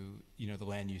regards to the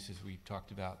land uses we've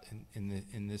talked about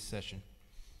in this session.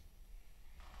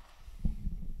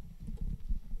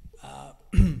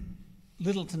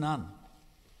 Little to none.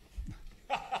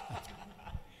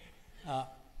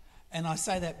 And I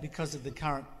say that because of the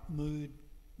current mood,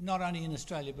 not only in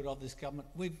Australia but of this government.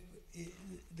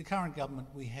 The current government,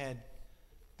 we had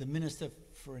the Minister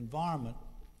for Environment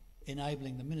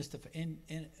enabling the Minister for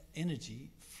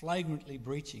Energy flagrantly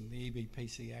breaching the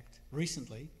EBPC Act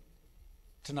recently,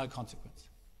 to no consequence.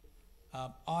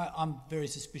 I'm very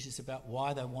suspicious about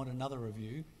why they want another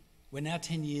review We're now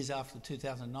 10 years after the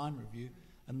 2009 review,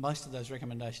 and most of those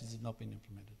recommendations have not been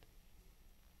implemented.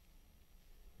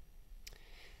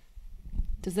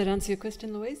 Does that answer your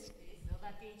question, Louise? Yes, well,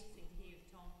 that'd be interesting to hear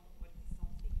Tom what Tom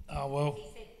thinks. Oh, well, He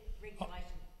said regulation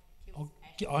kills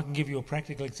action. I can give you a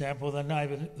practical example. The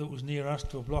neighbour that was near us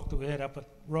to a block that we had up at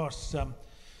Ross,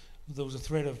 there was a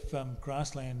threat of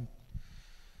grassland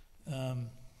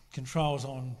controls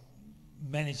on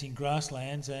managing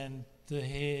grasslands, and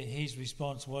his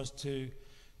response was to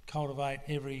cultivate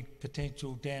every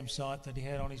potential dam site that he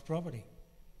had on his property.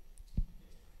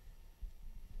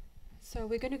 So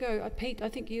we're going to go, Pete, I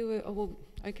think you were,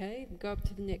 okay, go up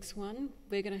to the next one.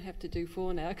 We're going to have to do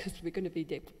 4 now because we're going to be,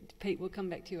 Pete, we'll come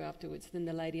back to you afterwards. Then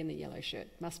the lady in the yellow shirt,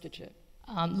 mustard shirt.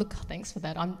 Look, thanks for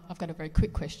that. I've got a very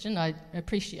quick question. I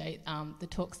appreciate the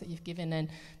talks that you've given, and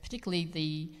particularly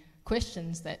the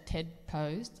questions that Ted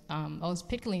posed. I was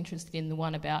particularly interested in the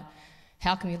one about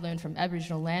how can we learn from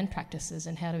Aboriginal land practices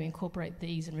and how to incorporate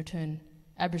these and return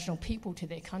Aboriginal people to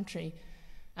their country.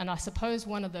 And I suppose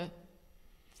one of the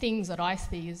things that I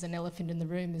see as an elephant in the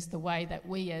room is the way that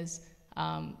we as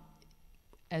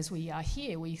we are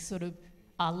here, we sort of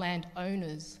are land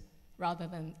owners rather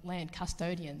than land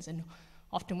custodians, and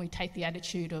often we take the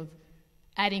attitude of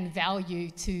adding value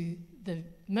to the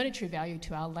monetary value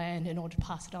to our land in order to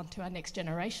pass it on to our next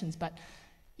generations. But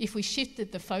if we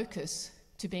shifted the focus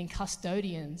to being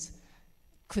custodians,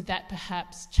 could that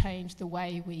perhaps change the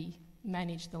way we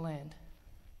manage the land?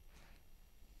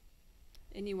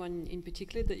 Anyone in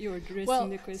particular that you're addressing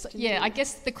the question? I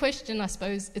guess the question, I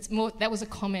suppose, it's more, that was a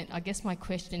comment. I guess my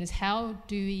question is, how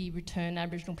do we return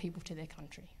Aboriginal people to their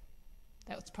country?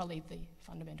 That was probably the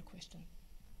fundamental question.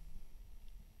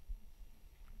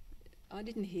 I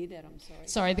didn't hear that, I'm sorry.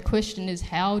 Sorry, the question is,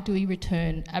 how do we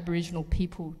return Aboriginal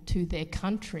people to their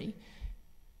country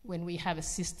when we have a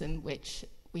system which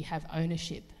we have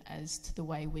ownership as to the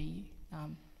way we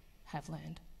have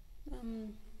land?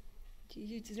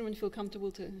 Does anyone feel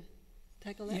comfortable to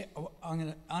tackle that? Yeah, I'm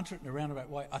going to answer it in a roundabout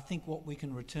way. I think what we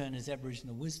can return is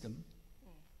Aboriginal wisdom.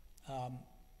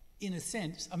 In a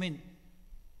sense, I mean,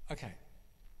 okay,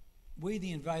 we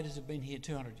the invaders have been here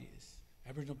 200 years.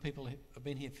 Aboriginal people have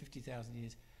been here 50,000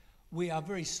 years. We are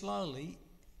very slowly,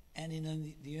 and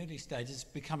in the early stages,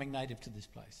 becoming native to this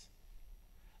place.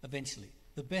 Eventually.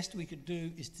 The best we could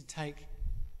do is to take,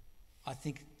 I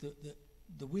think,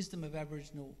 the wisdom of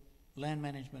Aboriginal land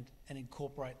management and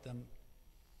incorporate them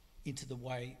into the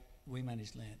way we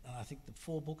manage land. And I think the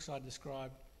 4 books I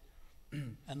described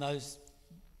and those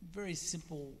very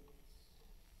simple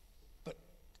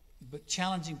but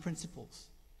challenging principles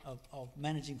of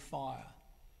managing fire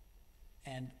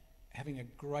and having a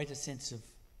greater sense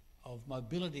of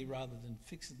mobility rather than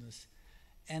fixedness,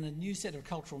 and a new set of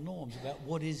cultural norms about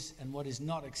what is and what is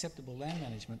not acceptable land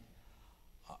management.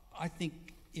 I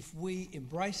think if we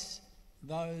embrace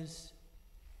those,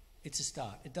 it's a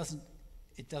start. It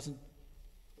doesn't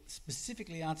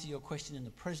specifically answer your question in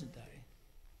the present day,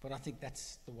 but I think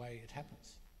that's the way it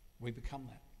happens. We become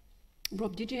that.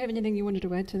 Rob, did you have anything you wanted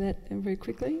to add to that very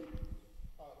quickly?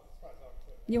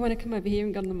 You want to come over here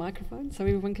and get on the microphone so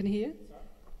everyone can hear? Sorry?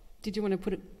 Did you want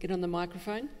to get on the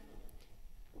microphone?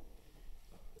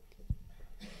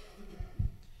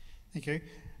 Thank you.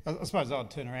 I suppose I'd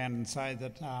turn around and say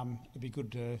that it'd be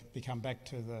good to become back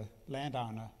to the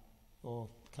landowner or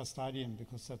custodian,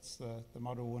 because that's the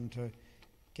model, and to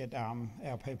get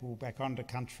our people back onto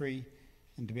country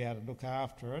and to be able to look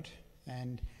after it.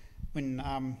 And when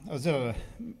I was at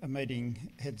a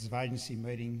meeting, heads of agency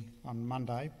meeting on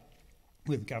Monday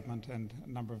with government and a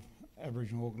number of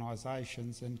Aboriginal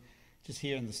organisations, and just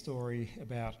hearing the story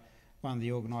about one of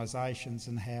the organisations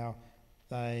and how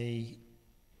they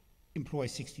employ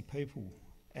 60 people,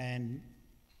 and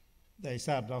they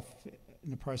started off in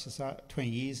the process 20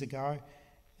 years ago,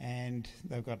 and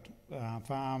they've got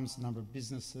farms, a number of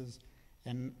businesses,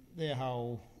 and their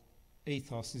whole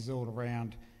ethos is all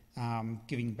around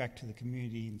giving back to the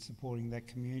community and supporting that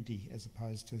community, as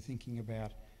opposed to thinking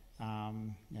about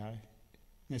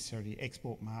necessarily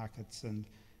export markets. And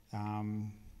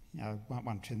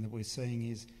one trend that we're seeing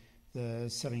is the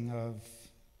selling of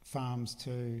farms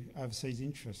to overseas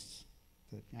interests.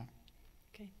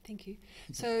 Okay, thank you.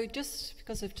 So just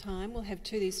because of time, we'll have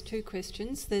these two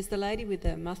questions. There's the lady with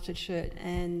the mustard shirt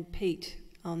and Pete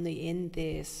on the end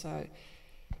there. So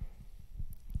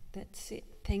that's it.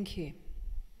 Thank you.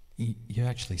 You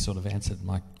actually sort of answered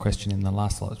my question in the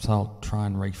last slide, so I'll try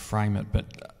and reframe it.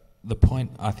 But the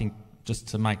point, I think, just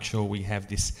to make sure we have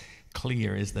this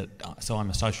clear, is that, so I'm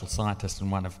a social scientist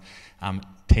and one of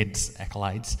Ted's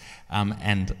accolades,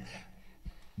 and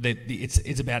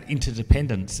it's about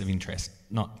interdependence of interest,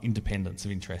 not independence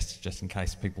of interest, just in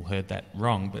case people heard that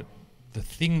wrong. But the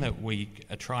thing that we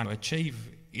are trying to achieve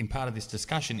in part of this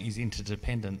discussion is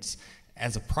interdependence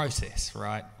as a process,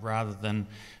 right, rather than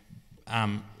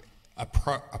a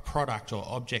product or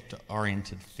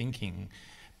object-oriented thinking.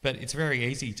 But it's very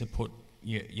easy to put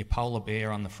your polar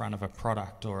bear on the front of a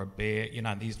product, or a bear, you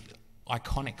know, these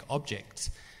iconic objects.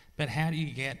 But how do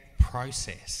you get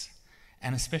process,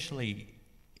 and especially,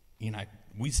 you know,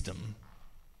 wisdom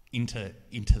into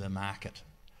the market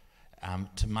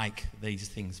to make these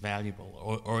things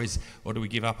valuable, or do we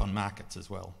give up on markets as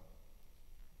well?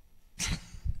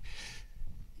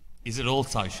 Is it all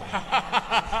social?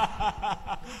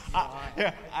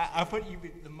 Yeah, I put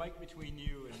the mic between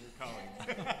you and your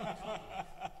colleagues.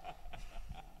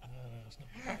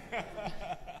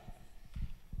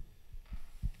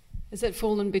 Has it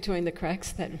fallen between the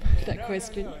cracks, that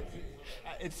question? No,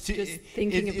 it's just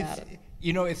thinking about it.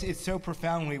 You know, it's so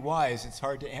profoundly wise, it's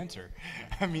hard to answer.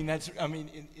 I mean,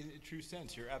 in a true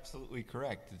sense, you're absolutely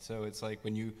correct. And so it's like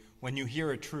when you hear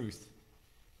a truth,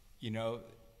 you know,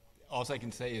 all I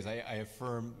can say is I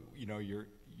affirm, you know, your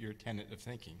tenet of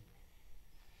thinking.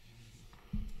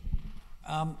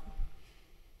 I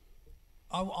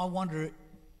wonder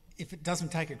if it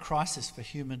doesn't take a crisis for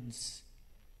humans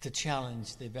to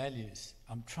challenge their values.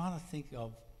 I'm trying to think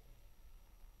of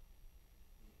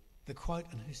the quote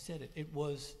and who said it. It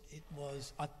was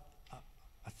I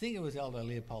think it was Aldo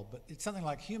Leopold, but it's something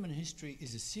like human history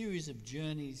is a series of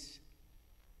journeys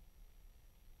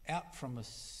out from a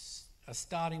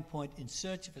starting point in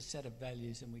search of a set of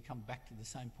values, and we come back to the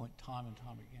same point time and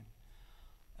time again.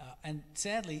 And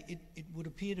sadly, it would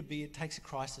appear to be it takes a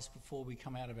crisis before we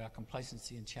come out of our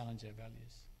complacency and challenge our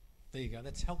values. There you go.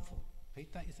 That's helpful.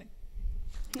 Pete, don't you think?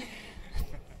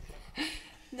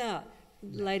 No,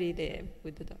 lady there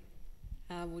with the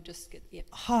we'll just get, yep.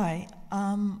 Hi,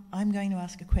 I'm going to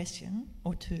ask a question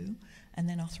or two, and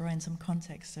then I'll throw in some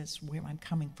context as where I'm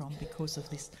coming from because of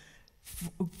this,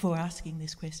 for asking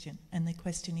this question. And the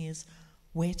question is,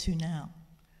 where to now?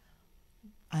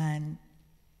 And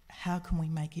how can we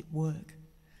make it work?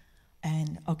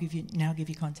 And I'll give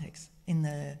you context. In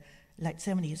the late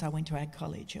 70s, I went to Ag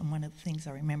College, and one of the things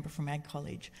I remember from Ag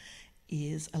College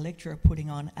is a lecturer putting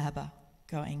on ABBA,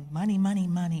 going, money, money,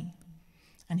 money.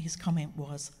 And his comment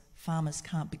was, farmers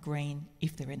can't be green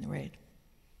if they're in the red.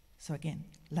 So again,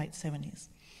 late 70s.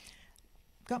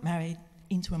 Got married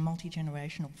into a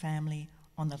multi-generational family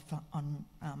on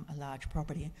a large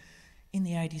property. In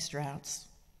the 80s droughts,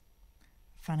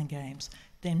 fun and games.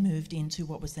 Then moved into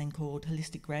what was then called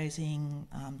holistic grazing,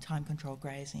 time-controlled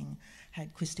grazing.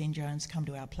 Had Christine Jones come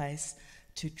to our place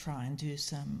to try and do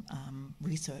some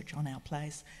research on our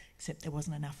place, except there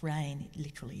wasn't enough rain. It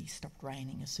literally stopped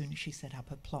raining as soon as she set up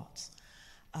her plots.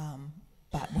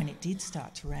 But when it did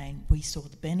start to rain, we saw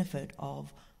the benefit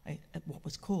of what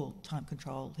was called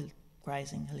time-controlled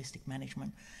grazing, holistic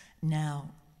management. Now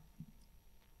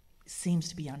seems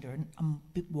to be under a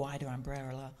bit wider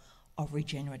umbrella of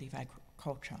regenerative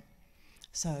agriculture.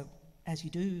 So as you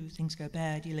do, things go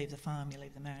bad, you leave the farm, you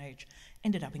leave the marriage.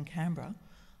 Ended up in Canberra,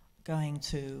 going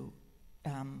to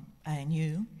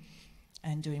ANU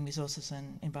and doing resources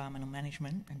and environmental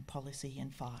management and policy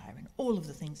and fire and all of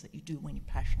the things that you do when you're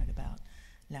passionate about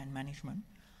land management,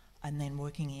 and then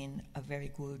working in a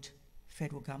very good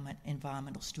federal government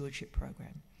environmental stewardship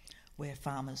program where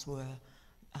farmers were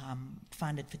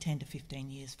funded for 10 to 15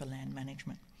 years for land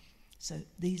management. So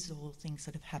these are all things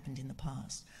that have happened in the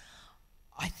past.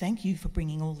 I thank you for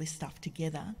bringing all this stuff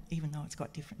together, even though it's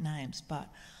got different names, but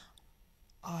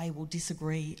I will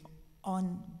disagree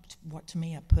on what to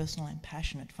me are personal and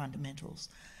passionate fundamentals.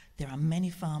 There are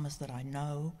many farmers that I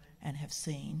know and have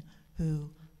seen who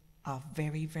are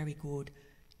very, very good,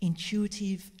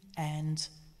 intuitive and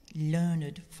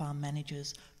learned farm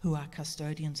managers who are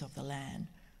custodians of the land,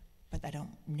 but they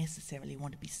don't necessarily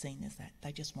want to be seen as that.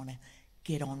 They just want to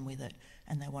get on with it,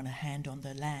 and they want to hand on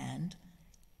the land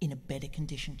in a better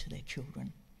condition to their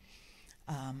children.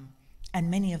 And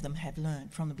many of them have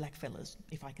learned from the blackfellas,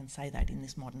 if I can say that in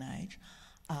this modern age,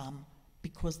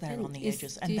 because they're on the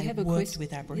edges and they worked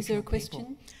with Aboriginal people. Is there a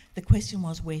question? The question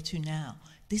was, where to now?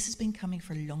 This has been coming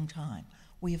for a long time.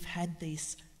 We have had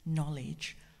this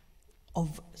knowledge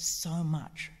of so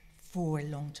much for a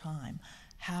long time.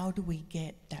 How do we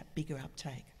get that bigger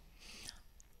uptake?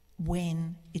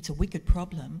 When it's a wicked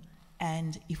problem,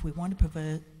 and if we want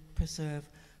to preserve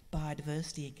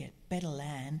biodiversity and get better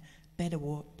land, better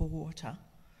water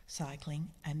cycling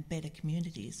and better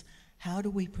communities, how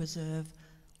do we preserve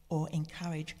or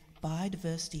encourage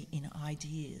biodiversity in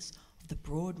ideas of the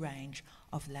broad range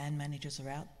of land managers are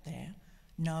out there,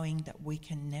 knowing that we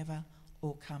can never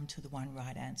all come to the one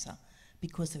right answer,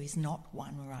 because there is not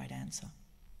one right answer.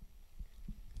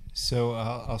 So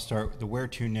I'll start with the where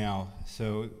to now.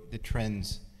 So the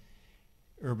trends,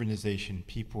 urbanization,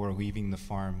 people are leaving the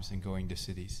farms and going to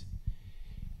cities.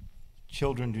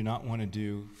 Children do not want to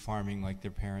do farming like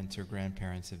their parents or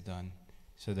grandparents have done,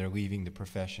 so they're leaving the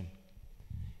profession.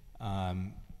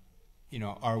 You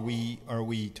know, are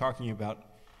we talking about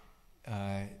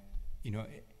you know,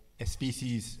 a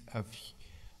species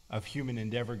of human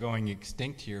endeavor going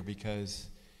extinct here because,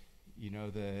 you know,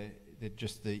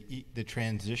 the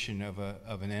transition of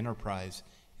an enterprise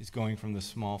is going from the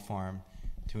small farm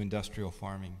to industrial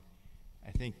farming?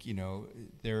 I think, you know,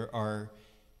 there are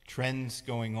trends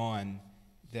going on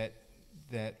that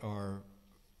are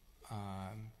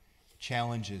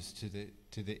challenges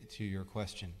to your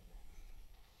question.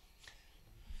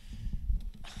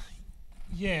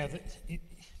 Yeah,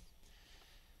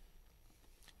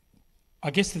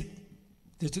 I guess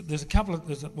there's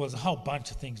a whole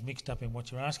bunch of things mixed up in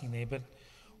what you're asking there, but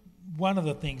one of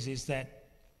the things is that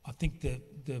I think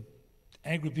the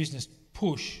agribusiness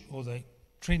push, or the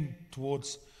trend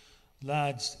towards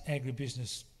large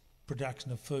agribusiness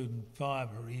production of food and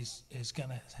fibre is going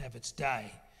to have its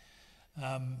day.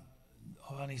 I've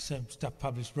only seen stuff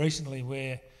published recently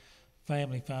where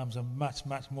family farms are much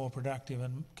more productive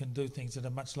and can do things at a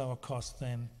much lower cost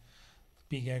than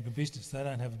big agribusiness. They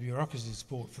don't have a bureaucracy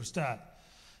support for a start.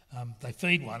 They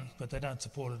feed one, but they don't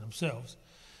support it themselves.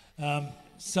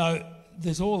 So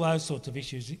there's all those sorts of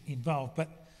issues involved. But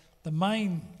the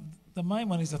main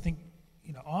one is, I think,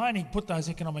 you know, I only put those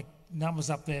economic numbers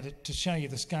up there to show you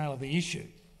the scale of the issue.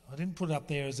 I didn't put it up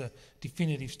there as a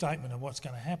definitive statement of what's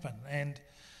going to happen. And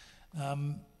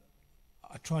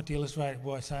I tried to illustrate it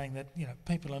by saying that, you know,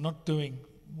 people are not doing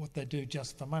what they do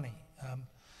just for money.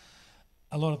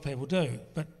 A lot of people do.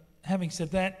 But having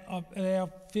said that, at our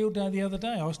field day the other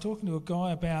day, I was talking to a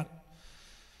guy about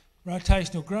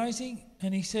rotational grazing,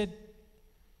 and he said,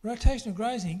 rotational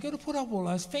grazing, you've got to put up all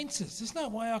those fences. There's no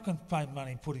way I can pay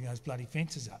money putting those bloody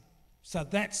fences up. So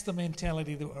that's the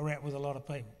mentality that we're at with a lot of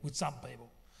people, with some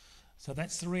people. So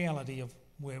that's the reality of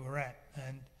where we're at.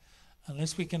 And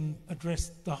unless we can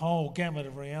address the whole gamut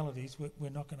of realities, we're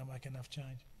not going to make enough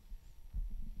change.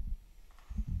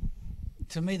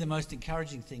 To me, the most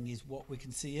encouraging thing is what we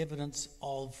can see evidence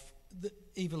of the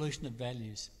evolution of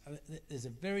values. There's a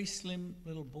very slim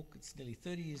little book, it's nearly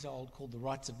 30 years old, called The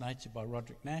Rights of Nature by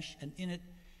Roderick Nash, and in it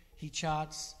he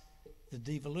charts the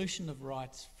devolution of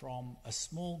rights from a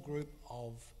small group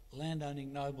of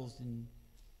landowning nobles in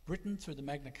Britain through the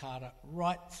Magna Carta,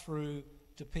 right through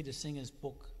to Peter Singer's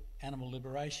book Animal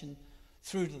Liberation,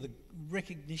 through to the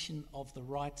recognition of the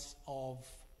rights of,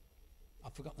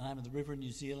 I've forgotten the name of the river in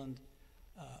New Zealand,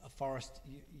 a forest,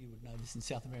 you would know this in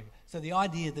South America. So the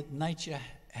idea that nature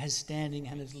has standing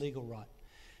and has legal right.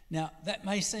 Now, that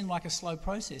may seem like a slow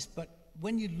process, but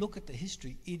when you look at the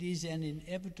history, it is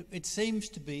it seems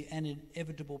to be an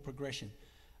inevitable progression.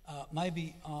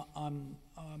 Maybe I'm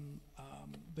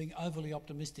being overly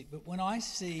optimistic, but when I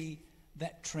see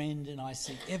that trend and I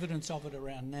see evidence of it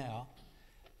around now,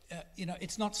 you know,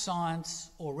 it's not science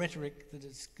or rhetoric that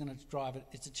is going to drive it,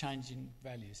 it's a change in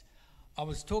values. I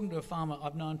was talking to a farmer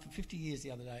I've known for 50 years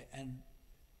the other day, and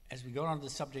as we got onto the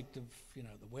subject of, you know,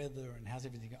 the weather and how's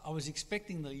everything going, I was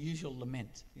expecting the usual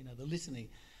lament, you know, the litany.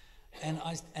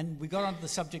 And we got onto the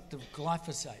subject of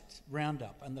glyphosate,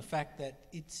 Roundup, and the fact that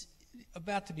it's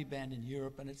about to be banned in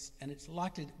Europe, and it's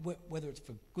likely, whether it's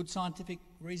for good scientific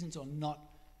reasons or not,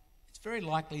 it's very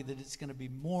likely that it's going to be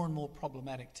more and more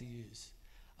problematic to use.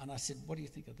 And I said, what do you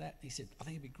think of that? He said, I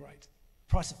think it'd be great.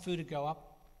 Price of food would go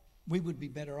up. We would be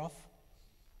better off.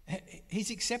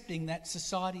 He's accepting that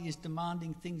society is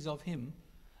demanding things of him,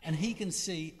 and he can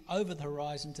see over the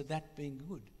horizon to that being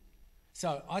good.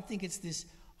 So I think it's this,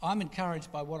 I'm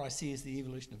encouraged by what I see as the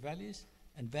evolution of values,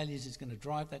 and values is going to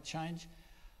drive that change.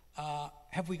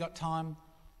 Have we got time?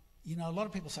 You know, a lot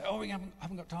of people say, oh, we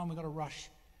haven't got time, we've got to rush.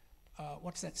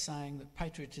 What's that saying, that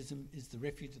patriotism is the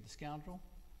refuge of the scoundrel?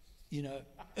 You know,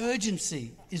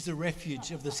 urgency is the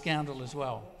refuge of the scoundrel as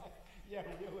well. Yeah,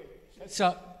 really.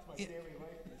 So,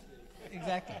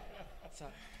 exactly. So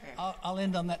I'll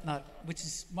end on that note, which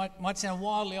is might sound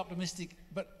wildly optimistic,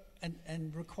 but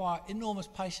and require enormous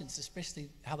patience, especially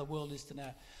how the world is to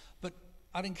now. But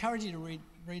I'd encourage you to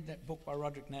read that book by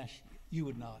Roderick Nash. You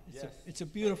would know it. It's a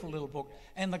beautiful little book,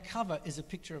 and the cover is a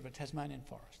picture of a Tasmanian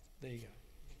forest. There you go.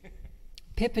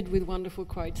 Peppered with wonderful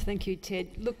quotes. Thank you, Ted.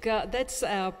 Look, that's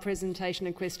our presentation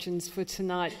and questions for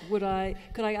tonight. Could I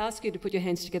ask you to put your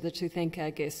hands together to thank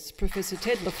our guests, Professor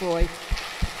Ted Lefroy,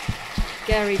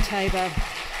 Gary Tabor,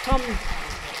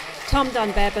 Tom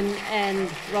Dunbabin and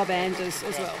Rob Anders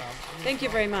as well. Thank you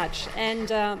very much. And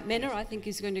Mena, I think,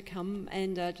 is going to come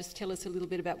and just tell us a little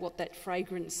bit about what that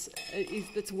fragrance is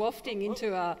that's wafting into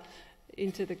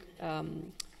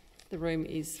the room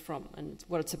is from and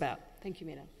what it's about. Thank you,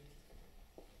 Mena.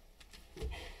 So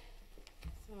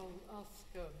I'll ask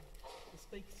the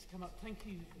speakers to come up. Thank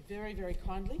you very, very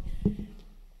kindly.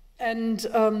 And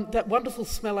that wonderful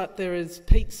smell out there is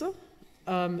pizza.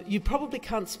 You probably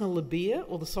can't smell the beer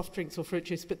or the soft drinks or fruit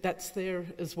juice, but that's there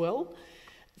as well.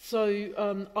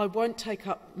 So I won't take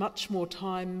up much more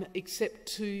time except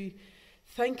to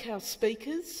thank our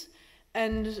speakers.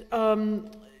 And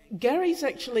Gary's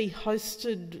actually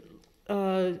hosted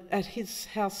at his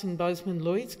house in Bozeman,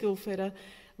 Louise Gilfeder,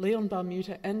 Leon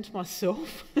Barmuta and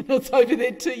myself. I was over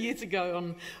there 2 years ago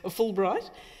on a Fulbright.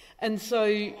 And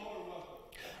so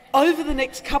over the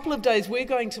next couple of days, we're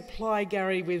going to ply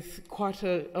Gary with quite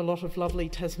a lot of lovely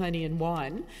Tasmanian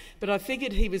wine, but I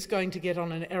figured he was going to get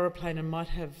on an aeroplane and might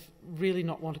have really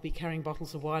not want to be carrying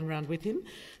bottles of wine around with him.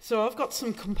 So I've got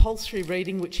some compulsory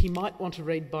reading, which he might want to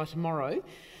read by tomorrow.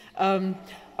 I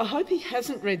hope he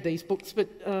hasn't read these books, but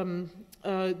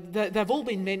they've all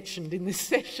been mentioned in this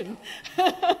session.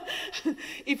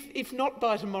 If not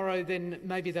by tomorrow, then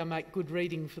maybe they'll make good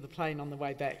reading for the plane on the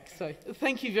way back. So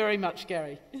thank you very much,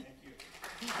 Gary. Thank you.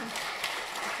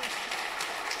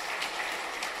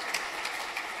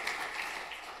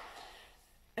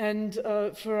 And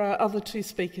for our other two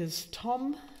speakers,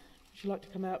 Tom, would you like to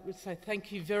come out and say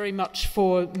thank you very much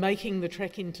for making the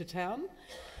trek into town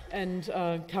and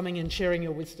coming and sharing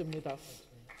your wisdom with us.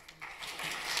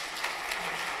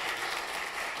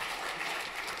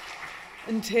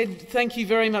 And Ted, thank you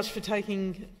very much for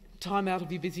taking time out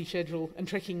of your busy schedule and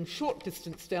trekking short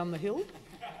distance down the hill.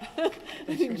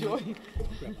 And enjoy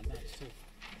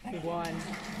the wine.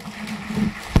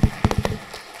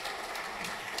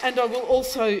 And I will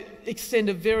also extend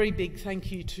a very big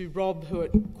thank you to Rob, who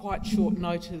at quite short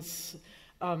notice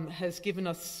has given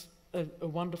us a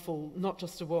wonderful, not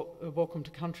just a welcome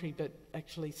to country, but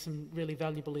actually some really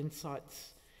valuable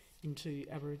insights into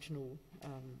Aboriginal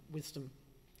wisdom.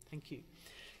 Thank you.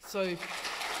 So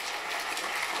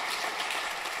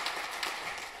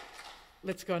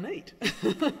let's go and eat.